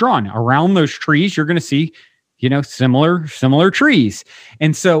itself is drawn. Around those trees, you're going to see, similar trees.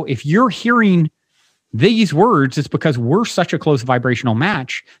 And so if you're hearing these words, it's because we're such a close vibrational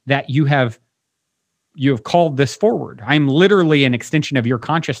match that you have called this forward. I'm literally an extension of your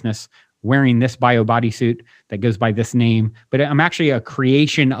consciousness wearing this bio bodysuit that goes by this name, but I'm actually a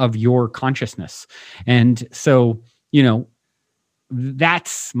creation of your consciousness. And so,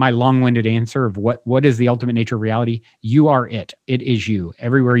 that's my long-winded answer of what is the ultimate nature of reality. You are it. It is you.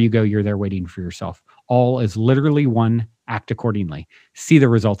 Everywhere you go, you're there waiting for yourself. All is literally one. Act accordingly. See the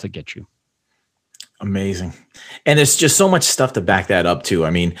results it gets you. Amazing. And there's just so much stuff to back that up too.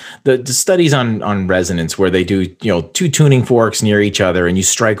 I mean, the studies on resonance where they do, two tuning forks near each other and you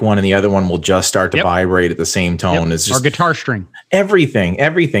strike one and the other one will just start to vibrate at the same tone. It's just our guitar string. Everything.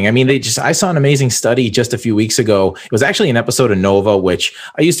 I mean, I saw an amazing study just a few weeks ago. It was actually an episode of Nova, which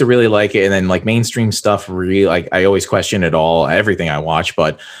I used to really like it. And then like mainstream stuff, really, like I always question it all, everything I watch,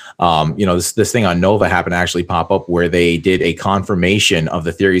 but this thing on Nova happened to actually pop up where they did a confirmation of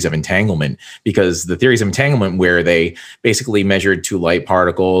the theories of entanglement, because the theories of entanglement where they basically measured two light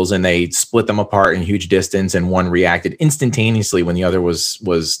particles and they split them apart in huge distance and one reacted instantaneously when the other was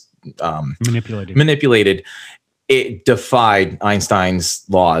manipulated. it defied Einstein's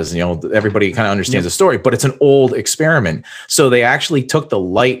laws. Everybody kind of understands the story, but it's an old experiment. So they actually took the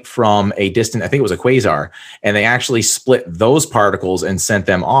light from a distant, I think it was a quasar, and they actually split those particles and sent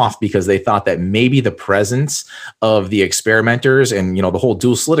them off because they thought that maybe the presence of the experimenters and, the whole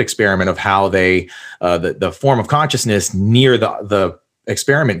dual slit experiment of how they, the form of consciousness near the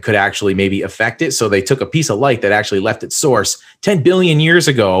experiment could actually maybe affect it. So they took a piece of light that actually left its source 10 billion years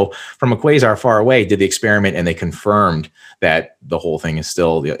ago from a quasar far away, did the experiment, and they confirmed that the whole thing is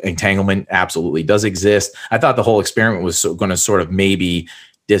still, the entanglement absolutely does exist. I thought the whole experiment was going to sort of maybe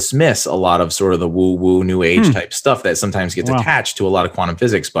dismiss a lot of sort of the woo-woo new age type stuff that sometimes gets attached to a lot of quantum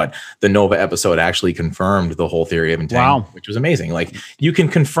physics. But the Nova episode actually confirmed the whole theory of entanglement, which was amazing. Like, you can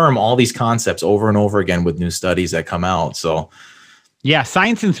confirm all these concepts over and over again with new studies that come out. So yeah,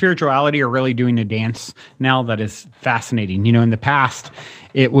 science and spirituality are really doing a dance now that is fascinating. In the past,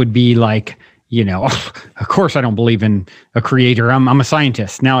 it would be like, of course I don't believe in a creator. I'm a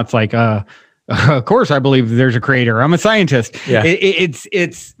scientist. Now it's like, of course I believe there's a creator. I'm a scientist. Yeah.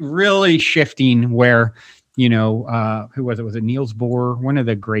 It's really shifting where, who was it? Was it Niels Bohr? One of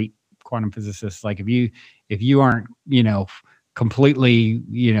the great quantum physicists. Like, if you aren't, completely,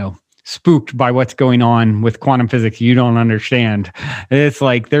 spooked by what's going on with quantum physics, you don't understand. It's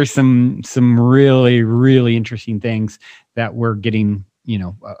like there's some really, really interesting things that we're getting,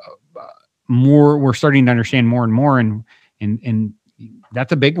 more. We're starting to understand more and more, and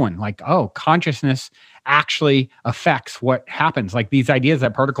that's a big one. Like, consciousness actually affects what happens. Like these ideas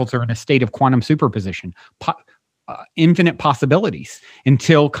that particles are in a state of quantum superposition, infinite possibilities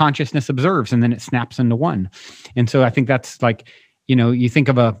until consciousness observes, and then it snaps into one. And so I think that's like, you think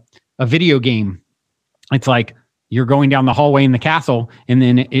of a video game. It's like you're going down the hallway in the castle, and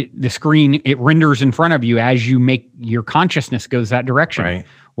then the screen, it renders in front of you as you make your consciousness goes that direction. Right.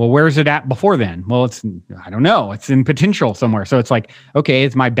 Well, where's it at before then? Well, I don't know. It's in potential somewhere. So it's like, okay,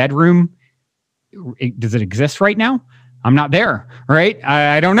 is my bedroom, does it exist right now? I'm not there, right?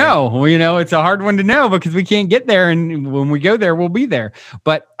 I don't know. Well, it's a hard one to know because we can't get there. And when we go there, we'll be there.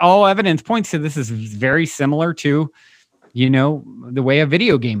 But all evidence points to this is very similar to, the way a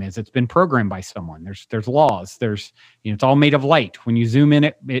video game is. It's been programmed by someone. There's laws. It's all made of light. When you zoom in,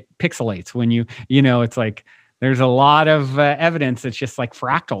 it pixelates. When it's like, there's a lot of evidence. It's just like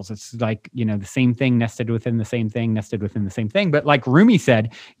fractals. It's like, the same thing nested within the same thing, nested within the same thing. But like Rumi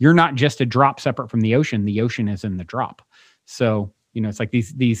said, you're not just a drop separate from the ocean. The ocean is in the drop. So, it's like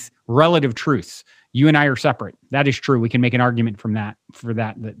these relative truths. You and I are separate. That is true. We can make an argument for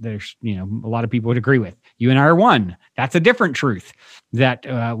that there's, a lot of people would agree with. You and I are one. That's a different truth that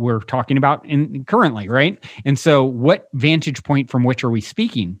we're talking about currently, right? And so what vantage point from which are we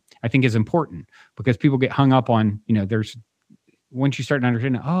speaking, I think is important, because people get hung up on, once you start to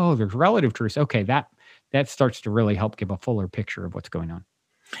understand, there's relative truths. Okay, that starts to really help give a fuller picture of what's going on.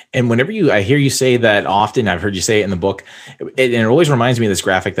 And whenever I hear you say that often, I've heard you say it in the book, and it always reminds me of this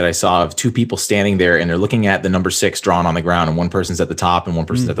graphic that I saw of two people standing there, and they're looking at the number 6 drawn on the ground, and one person's at the top and one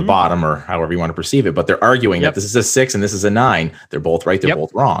person's at the bottom, or however you want to perceive it. But they're arguing that this is a 6 and this is a 9. They're both right. They're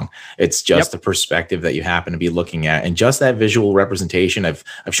both wrong. It's just the perspective that you happen to be looking at, and just that visual representation. I've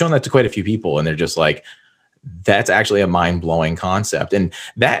shown that to quite a few people, and they're just like, that's actually a mind-blowing concept. And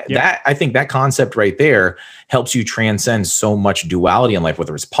that I think that concept right there helps you transcend so much duality in life,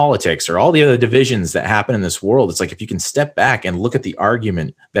 whether it's politics or all the other divisions that happen in this world. It's like, if you can step back and look at the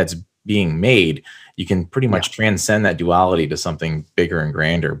argument that's being made, you can pretty much transcend that duality to something bigger and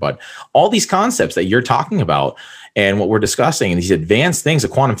grander. But all these concepts that you're talking about and what we're discussing, and these advanced things of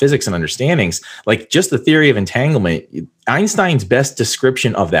quantum physics and understandings, like just the theory of entanglement, Einstein's best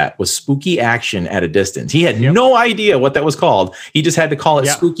description of that was spooky action at a distance. He had no idea what that was called. He just had to call it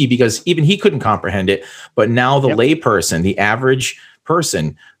spooky because even he couldn't comprehend it. But now the layperson, the average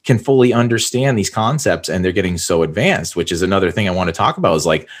person, can fully understand these concepts, and they're getting so advanced, which is another thing I want to talk about, is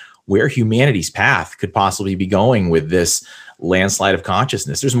like where humanity's path could possibly be going with this landslide of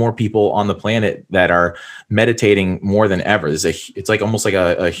consciousness. There's more people on the planet that are meditating more than ever. It's like almost like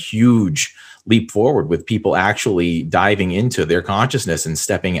a huge leap forward with people actually diving into their consciousness and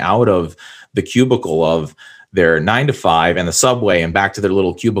stepping out of the cubicle of their 9 to 5 and the subway and back to their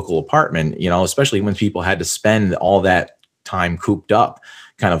little cubicle apartment, especially when people had to spend all that time cooped up,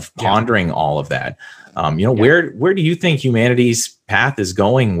 kind of pondering all of that. Where do you think humanity's path is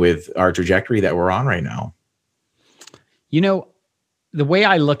going with our trajectory that we're on right now? The way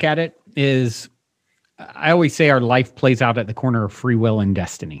I look at it is, I always say our life plays out at the corner of free will and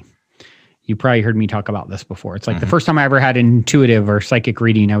destiny. You probably heard me talk about this before. It's like the first time I ever had an intuitive or psychic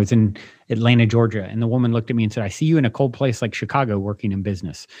reading, I was in Atlanta, Georgia, and the woman looked at me and said, I see you in a cold place like Chicago working in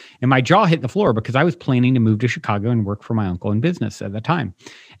business. And my jaw hit the floor because I was planning to move to Chicago and work for my uncle in business at the time.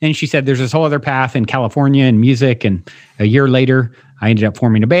 And she said, there's this whole other path in California and music. And a year later, I ended up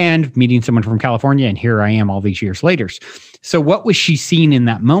forming a band, meeting someone from California, and here I am all these years later. So what was she seeing in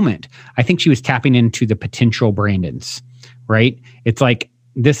that moment? I think she was tapping into the potential Brandons, right? It's like,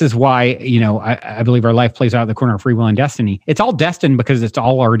 this is why, I believe our life plays out at the corner of free will and destiny. It's all destined because it's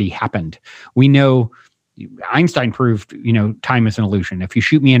all already happened. We know Einstein proved, time is an illusion. If you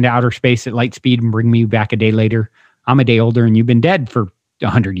shoot me into outer space at light speed and bring me back a day later, I'm a day older and you've been dead for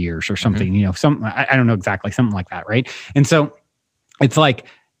 100 years or something, I don't know exactly, something like that, right? And so it's like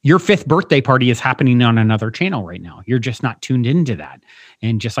your 5th birthday party is happening on another channel right now. You're just not tuned into that.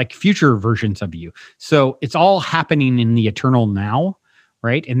 And just like future versions of you. So it's all happening in the eternal now.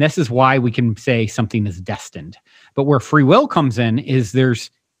 Right. And this is why we can say something is destined. But where free will comes in is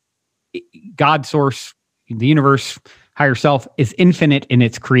there's God, source, the universe, higher self is infinite in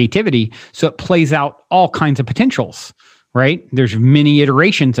its creativity. So it plays out all kinds of potentials. Right. There's many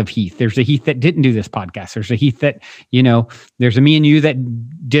iterations of Heath. There's a Heath that didn't do this podcast. There's a Heath that, there's a me and you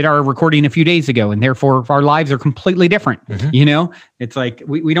that did our recording a few days ago. And therefore our lives are completely different. It's like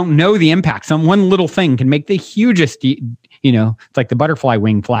we don't know the impact. One little thing can make the hugest, it's like the butterfly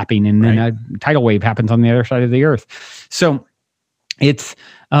wing flapping and then a tidal wave happens on the other side of the earth. So it's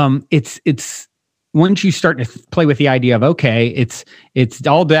once you start to play with the idea of, okay, it's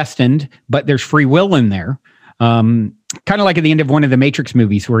all destined, but there's free will in there. Kind of like at the end of one of the Matrix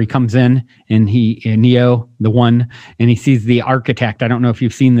movies where he comes in and Neo, the one, and he sees the architect. I don't know if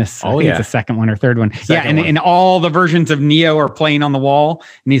you've seen this. I think it's the second one or third one. And all the versions of Neo are playing on the wall.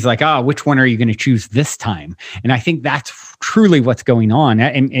 And he's like, which one are you going to choose this time? And I think that's truly what's going on.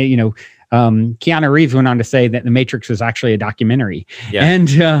 And Keanu Reeves went on to say that The Matrix is actually a documentary.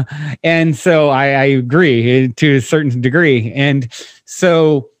 Yeah. And so I agree to a certain degree. And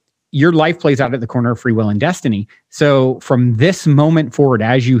so your life plays out at the corner of free will and destiny. So from this moment forward,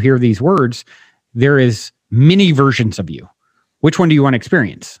 as you hear these words, there is many versions of you. Which one do you want to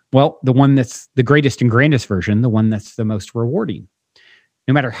experience? Well, the one that's the greatest and grandest version, the one that's the most rewarding.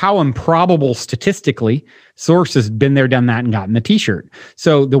 No matter how improbable statistically, Source has been there, done that, and gotten the t-shirt.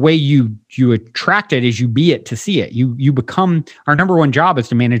 So the way you attract it is you be it to see it. You become, our number one job is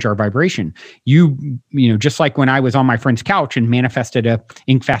to manage our vibration. Just like when I was on my friend's couch and manifested a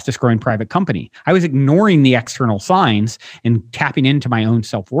Inc. fastest growing private company, I was ignoring the external signs and tapping into my own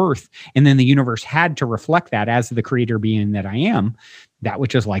self-worth. And then the universe had to reflect that as the creator being that I am. That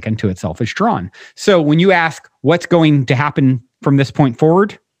which is like unto itself is drawn. So when you ask what's going to happen from this point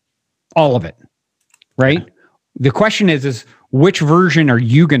forward, all of it, right? Yeah. The question is which version are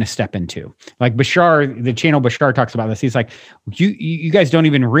you going to step into? Like Bashar, the channel Bashar talks about this. He's like, you guys don't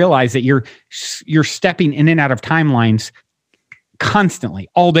even realize that you're stepping in and out of timelines constantly,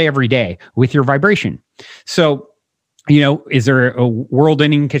 all day, every day with your vibration. So, is there a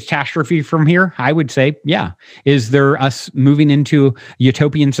world-ending catastrophe from here? I would say, yeah. Is there us moving into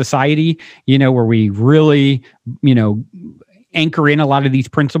utopian society, where we really, anchor in a lot of these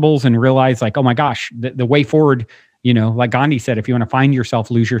principles and realize like, oh my gosh, the way forward, like Gandhi said, if you want to find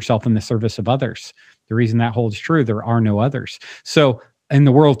yourself, lose yourself in the service of others. The reason that holds true, there are no others. So, and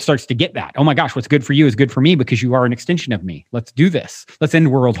the world starts to get that. Oh my gosh, what's good for you is good for me because you are an extension of me. Let's do this. Let's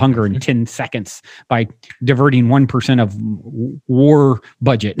end world hunger in 10 seconds by diverting 1% of war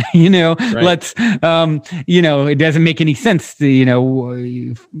budget. Right. Let's, it doesn't make any sense.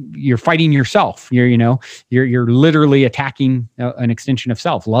 You're fighting yourself. You're literally attacking an extension of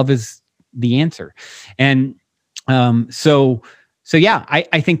self. Love is the answer. And so yeah,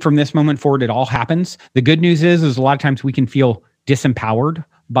 I think from this moment forward, it all happens. The good news is a lot of times we can feel disempowered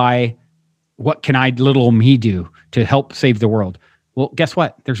by what can little me do to help save the world? Well, guess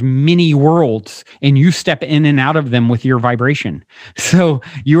what? There's many worlds and you step in and out of them with your vibration. So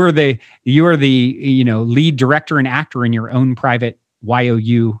you are the lead director and actor in your own private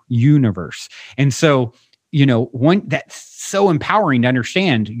YOU universe. And so, that's so empowering to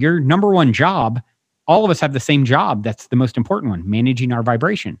understand your number one job. All of us have the same job. That's the most important one, managing our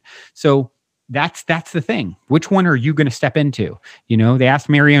vibration. So that's the thing. Which one are you going to step into? They asked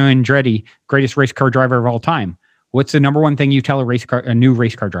Mario Andretti, greatest race car driver of all time, what's the number one thing you tell a new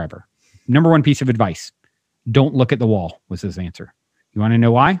race car driver? Number one piece of advice: don't look at the wall, was his answer. You want to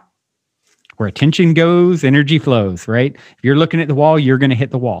know why? Where attention goes, energy flows, right? If you're looking at the wall, you're going to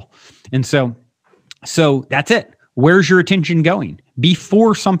hit the wall. And so that's it. Where's your attention going? Be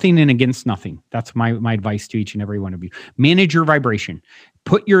for something and against nothing. That's my advice to each and every one of you. Manage your vibration.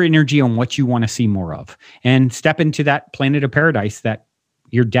 put your energy on what you want to see more of and step into that planet of paradise that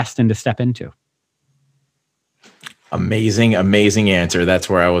you're destined to step into. Amazing answer. That's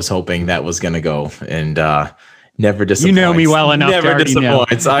where I was hoping that was going to go. And never disappoints. You know me well enough. Never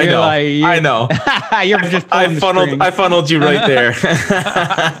disappoints. Know. I know. You're just I funneled you right there.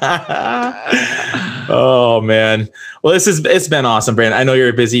 Oh man. Well, it's been awesome, Brandon. I know you're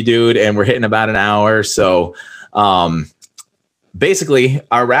a busy dude, and we're hitting about an hour. So basically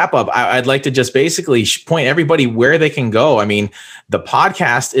our wrap up, I'd like to just basically point everybody where they can go. I mean, the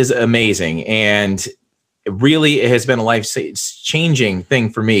podcast is amazing, and it has been a life-changing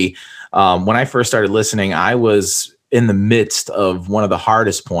thing for me. When I first started listening, I was in the midst of one of the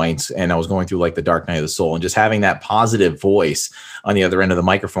hardest points, and I was going through like the dark night of the soul, and just having that positive voice on the other end of the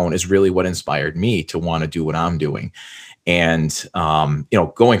microphone is really what inspired me to want to do what I'm doing. And,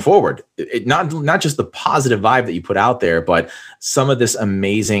 going forward, not just the positive vibe that you put out there, but some of this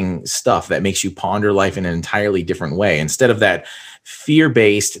amazing stuff that makes you ponder life in an entirely different way. Instead of that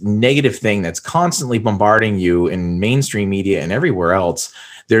fear-based negative thing that's constantly bombarding you in mainstream media and everywhere else,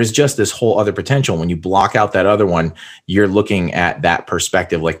 there's just this whole other potential. When you block out that other one, you're looking at that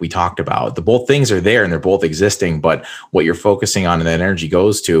perspective like we talked about. The both things are there and they're both existing, but what you're focusing on and that energy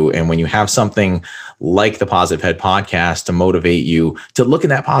goes to. And when you have something like the Positive Head podcast to motivate you to look in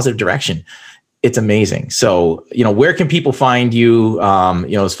that positive direction, it's amazing. So, where can people find you?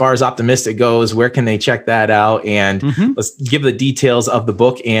 As far as Optimistic goes, where can they check that out? And let's give the details of the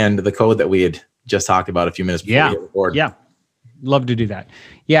book and the code that we had just talked about a few minutes before we hit record. Yeah. Love to do that.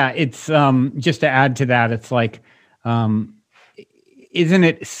 Yeah. It's just to add to that, it's like, isn't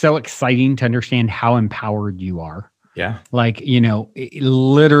it so exciting to understand how empowered you are? Yeah. Like,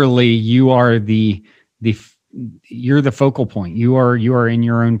 literally you are you're the focal point. You are in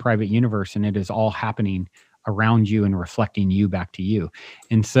your own private universe, and it is all happening around you and reflecting you back to you.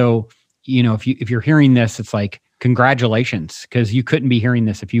 And so, if you're hearing this, it's like, congratulations, because you couldn't be hearing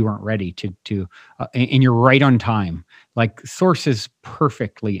this if you weren't ready to and you're right on time. Like, Source is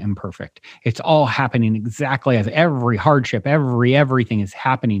perfectly imperfect. It's all happening exactly as every hardship, everything is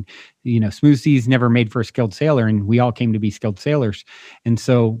happening. Smooth seas never made for a skilled sailor, and we all came to be skilled sailors. And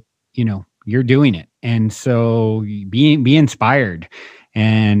so, you're doing it. And so be inspired.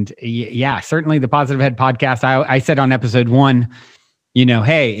 And yeah, certainly the Positive Head podcast. I said on episode 1,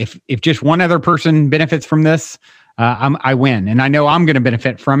 hey, if just one other person benefits from this, I win. And I know I'm going to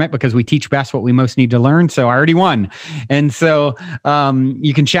benefit from it because we teach best what we most need to learn. So I already won. And so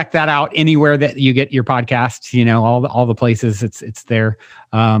you can check that out anywhere that you get your podcasts, all the places it's there.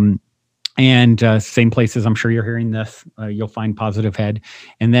 And same places I'm sure you're hearing this, you'll find Positive Head.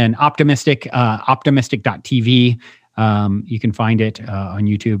 And then Optimistic, optimistic.tv. You can find it on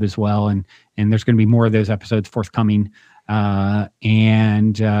YouTube as well. And there's going to be more of those episodes forthcoming.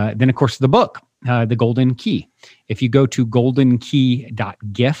 And then, of course, the book, The Golden Key. If you go to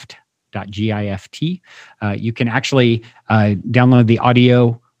goldenkey.gift, gift, you can actually download the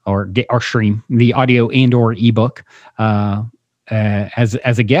audio or stream the audio and or ebook as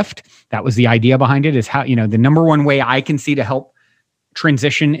a gift. That was the idea behind it, is how, the number one way I can see to help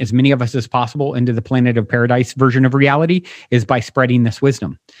transition as many of us as possible into the planet of paradise version of reality is by spreading this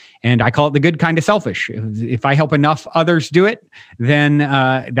wisdom. And I call it the good kind of selfish. If I help enough others do it, then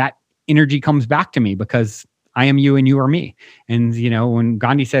that energy comes back to me, because I am you and you are me. And, when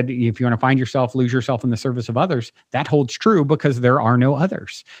Gandhi said, if you want to find yourself, lose yourself in the service of others, that holds true, because there are no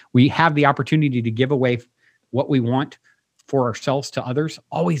others. We have the opportunity to give away what we want for ourselves to others.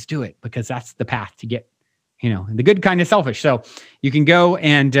 Always do it, because that's the path to get, the good kind of selfish. So you can go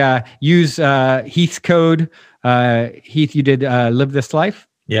and use Heath's code. Heath, you did Live This Life?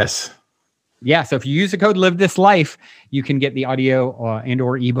 Yes. Yeah. So if you use the code Live This Life, you can get the audio and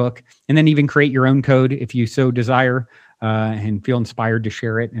or ebook, and then even create your own code if you so desire and feel inspired to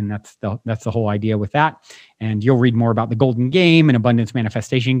share it. And that's the whole idea with that. And you'll read more about the Golden Game and Abundance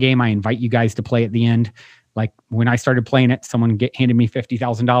Manifestation Game. I invite you guys to play at the end. Like, when I started playing it, someone handed me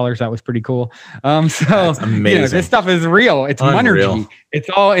 $50,000. That was pretty cool. So that's amazing. This stuff is real. It's energy. It's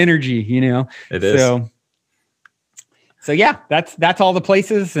all energy. It is. So yeah, that's all the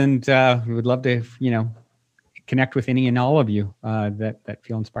places, and we would love to connect with any and all of you that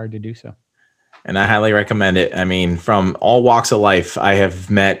feel inspired to do so. And I highly recommend it. I mean, from all walks of life, I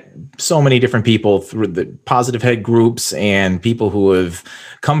have met so many different people through the Positive Head groups, and people who have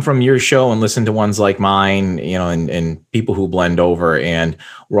come from your show and listened to ones like mine, and people who blend over, and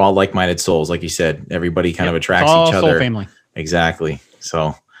we're all like-minded souls. Like you said, everybody kind of attracts each other. Soul family. Exactly.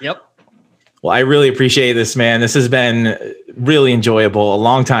 So, yep. Well, I really appreciate this, man. This has been really enjoyable, a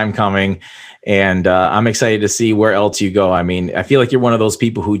long time coming. And I'm excited to see where else you go. I mean, I feel like you're one of those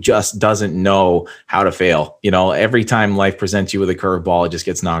people who just doesn't know how to fail. You know, every time life presents you with a curveball, it just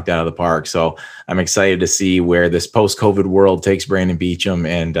gets knocked out of the park. So I'm excited to see where this post-COVID world takes Brandon Beachum.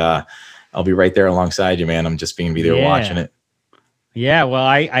 And I'll be right there alongside you, man. I'm just going to be there watching it. Yeah, well,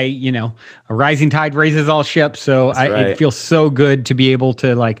 I you know, a rising tide raises all ships. So it feels so good to be able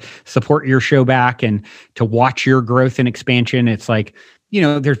to like support your show back and to watch your growth and expansion. It's like, you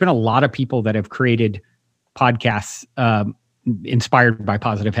know, there's been a lot of people that have created podcasts inspired by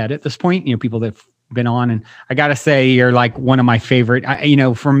Positive Head at this point, you know, people that have been on. And I got to say, you're like one of my favorite, you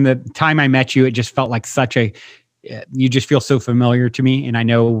know, from the time I met you, it just felt like you just feel so familiar to me. And I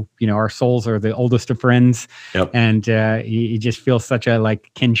know, you know, our souls are the oldest of friends. Yep. And you just feel such a like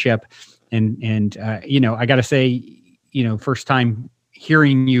kinship. And you know, I got to say, you know, first time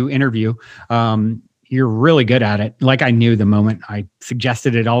hearing you interview, you're really good at it. Like I knew the moment I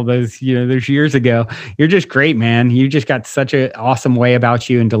suggested it all those years ago. You're just great, man. You just got such an awesome way about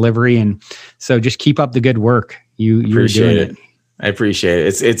you and delivery. And so just keep up the good work. You're doing it. I appreciate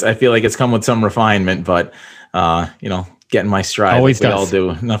it. It's I feel like it's come with some refinement, but you know, getting my stride. Always we does. all do.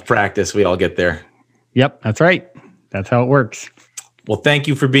 Enough practice, we all get there. Yep, that's right. That's how it works. Well, thank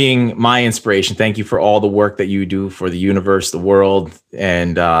you for being my inspiration. Thank you for all the work that you do for the universe, the world.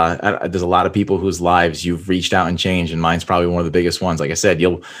 And there's a lot of people whose lives you've reached out and changed. And mine's probably one of the biggest ones. Like I said,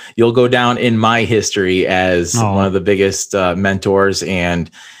 you'll go down in my history as one of the biggest mentors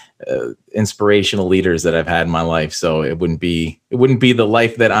and inspirational leaders that I've had in my life. So it wouldn't be the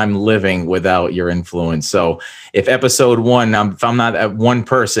life that I'm living without your influence. So if episode 1, if I'm not at one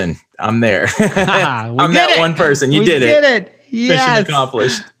person, I'm there. I'm that one person. You did it. Yes. Mission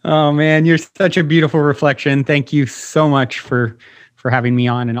accomplished. Oh man, you're such a beautiful reflection. Thank you so much for having me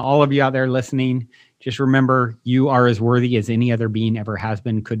on, and all of you out there listening. Just remember, you are as worthy as any other being ever has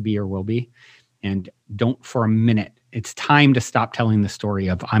been, could be, or will be. And don't for a minute. It's time to stop telling the story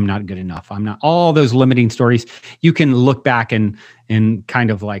of I'm not good enough. I'm not, all those limiting stories. You can look back and kind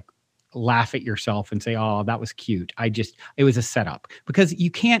of like laugh at yourself and say, oh, that was cute. It was a setup, because you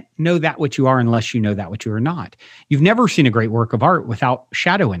can't know that what you are unless you know that what you are not. You've never seen a great work of art without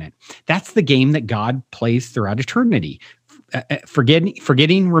shadow in it. That's the game that God plays throughout eternity.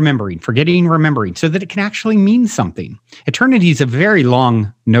 Forgetting, remembering, so that it can actually mean something. Eternity is a very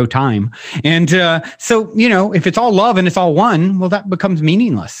long no time. And so, you know, if it's all love and it's all one, well, that becomes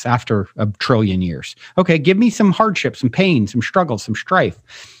meaningless after a trillion years. Okay, give me some hardship, some pain, some struggle, some strife.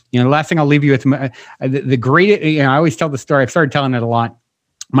 You know, the last thing I'll leave you with, the great, you know, I always tell the story. I've started telling it a lot.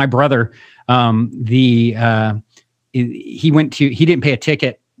 My brother, he didn't pay a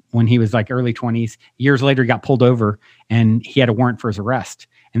ticket when he was like early 20s. Years later, he got pulled over and he had a warrant for his arrest,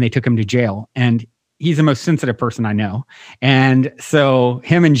 and they took him to jail. And he's the most sensitive person I know. And so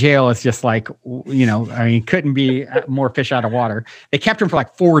him in jail is just like, you know, I mean, couldn't be more fish out of water. They kept him for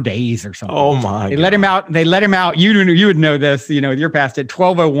like 4 days or something. Oh my! They let him out. You would know this, you know, you're past it.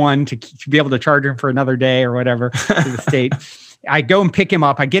 12:01 to be able to charge him for another day or whatever to the state. I go and pick him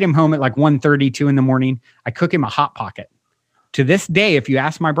up. I get him home at like 1:32 in the morning. I cook him a Hot Pocket. To this day, if you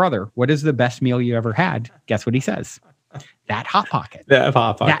ask my brother, what is the best meal you ever had? Guess what he says? That Hot Pocket. That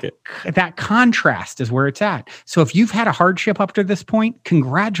Hot Pocket. That contrast is where it's at. So if you've had a hardship up to this point,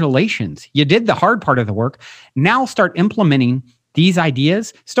 congratulations. You did the hard part of the work. Now start implementing these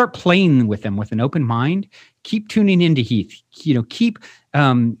ideas. Start playing with them with an open mind. Keep tuning into Heath. You know, keep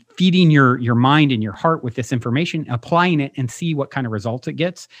feeding your mind and your heart with this information, applying it, and see what kind of results it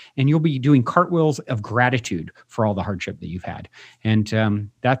gets. And you'll be doing cartwheels of gratitude for all the hardship that you've had. And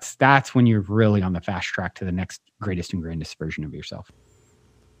that's when you're really on the fast track to the next greatest and grandest version of yourself.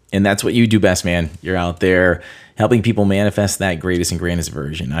 And that's what you do best, man. You're out there helping people manifest that greatest and grandest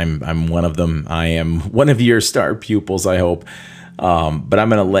version. I'm one of them. I am one of your star pupils, I hope. But I'm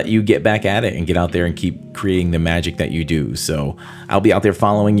going to let you get back at it and get out there and keep creating the magic that you do. So I'll be out there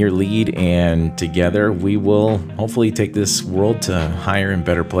following your lead, and together we will hopefully take this world to higher and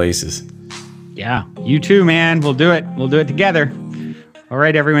better places. Yeah, you too, man. We'll do it. We'll do it together. All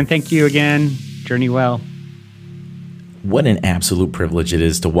right, everyone. Thank you again. Journey well. What an absolute privilege it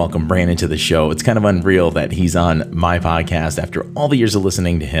is to welcome Brandon to the show. It's kind of unreal that he's on my podcast after all the years of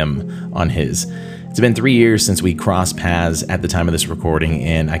listening to him on his. It's been 3 years since we crossed paths at the time of this recording,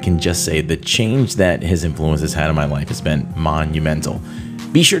 and I can just say the change that his influence has had in my life has been monumental.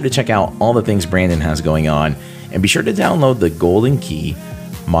 Be sure to check out all the things Brandon has going on, and be sure to download the Golden Key,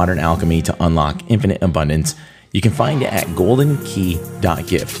 Modern Alchemy to Unlock Infinite Abundance. You can find it at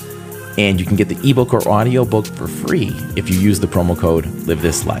goldenkey.gift. And you can get the ebook or audiobook for free if you use the promo code Live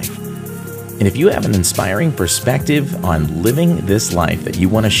This Life. And if you have an inspiring perspective on living this life that you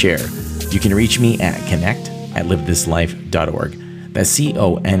want to share, You can reach me at connect@livethislife.org. That's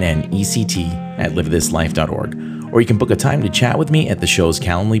CONNECT@livethislife.org. Or you can book a time to chat with me at the show's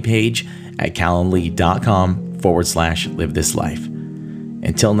Calendly page at calendly.com/livethislife.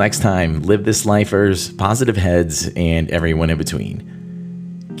 Until next time, live this lifers, positive heads, and everyone in between.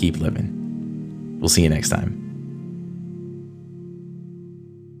 Keep living. We'll see you next time.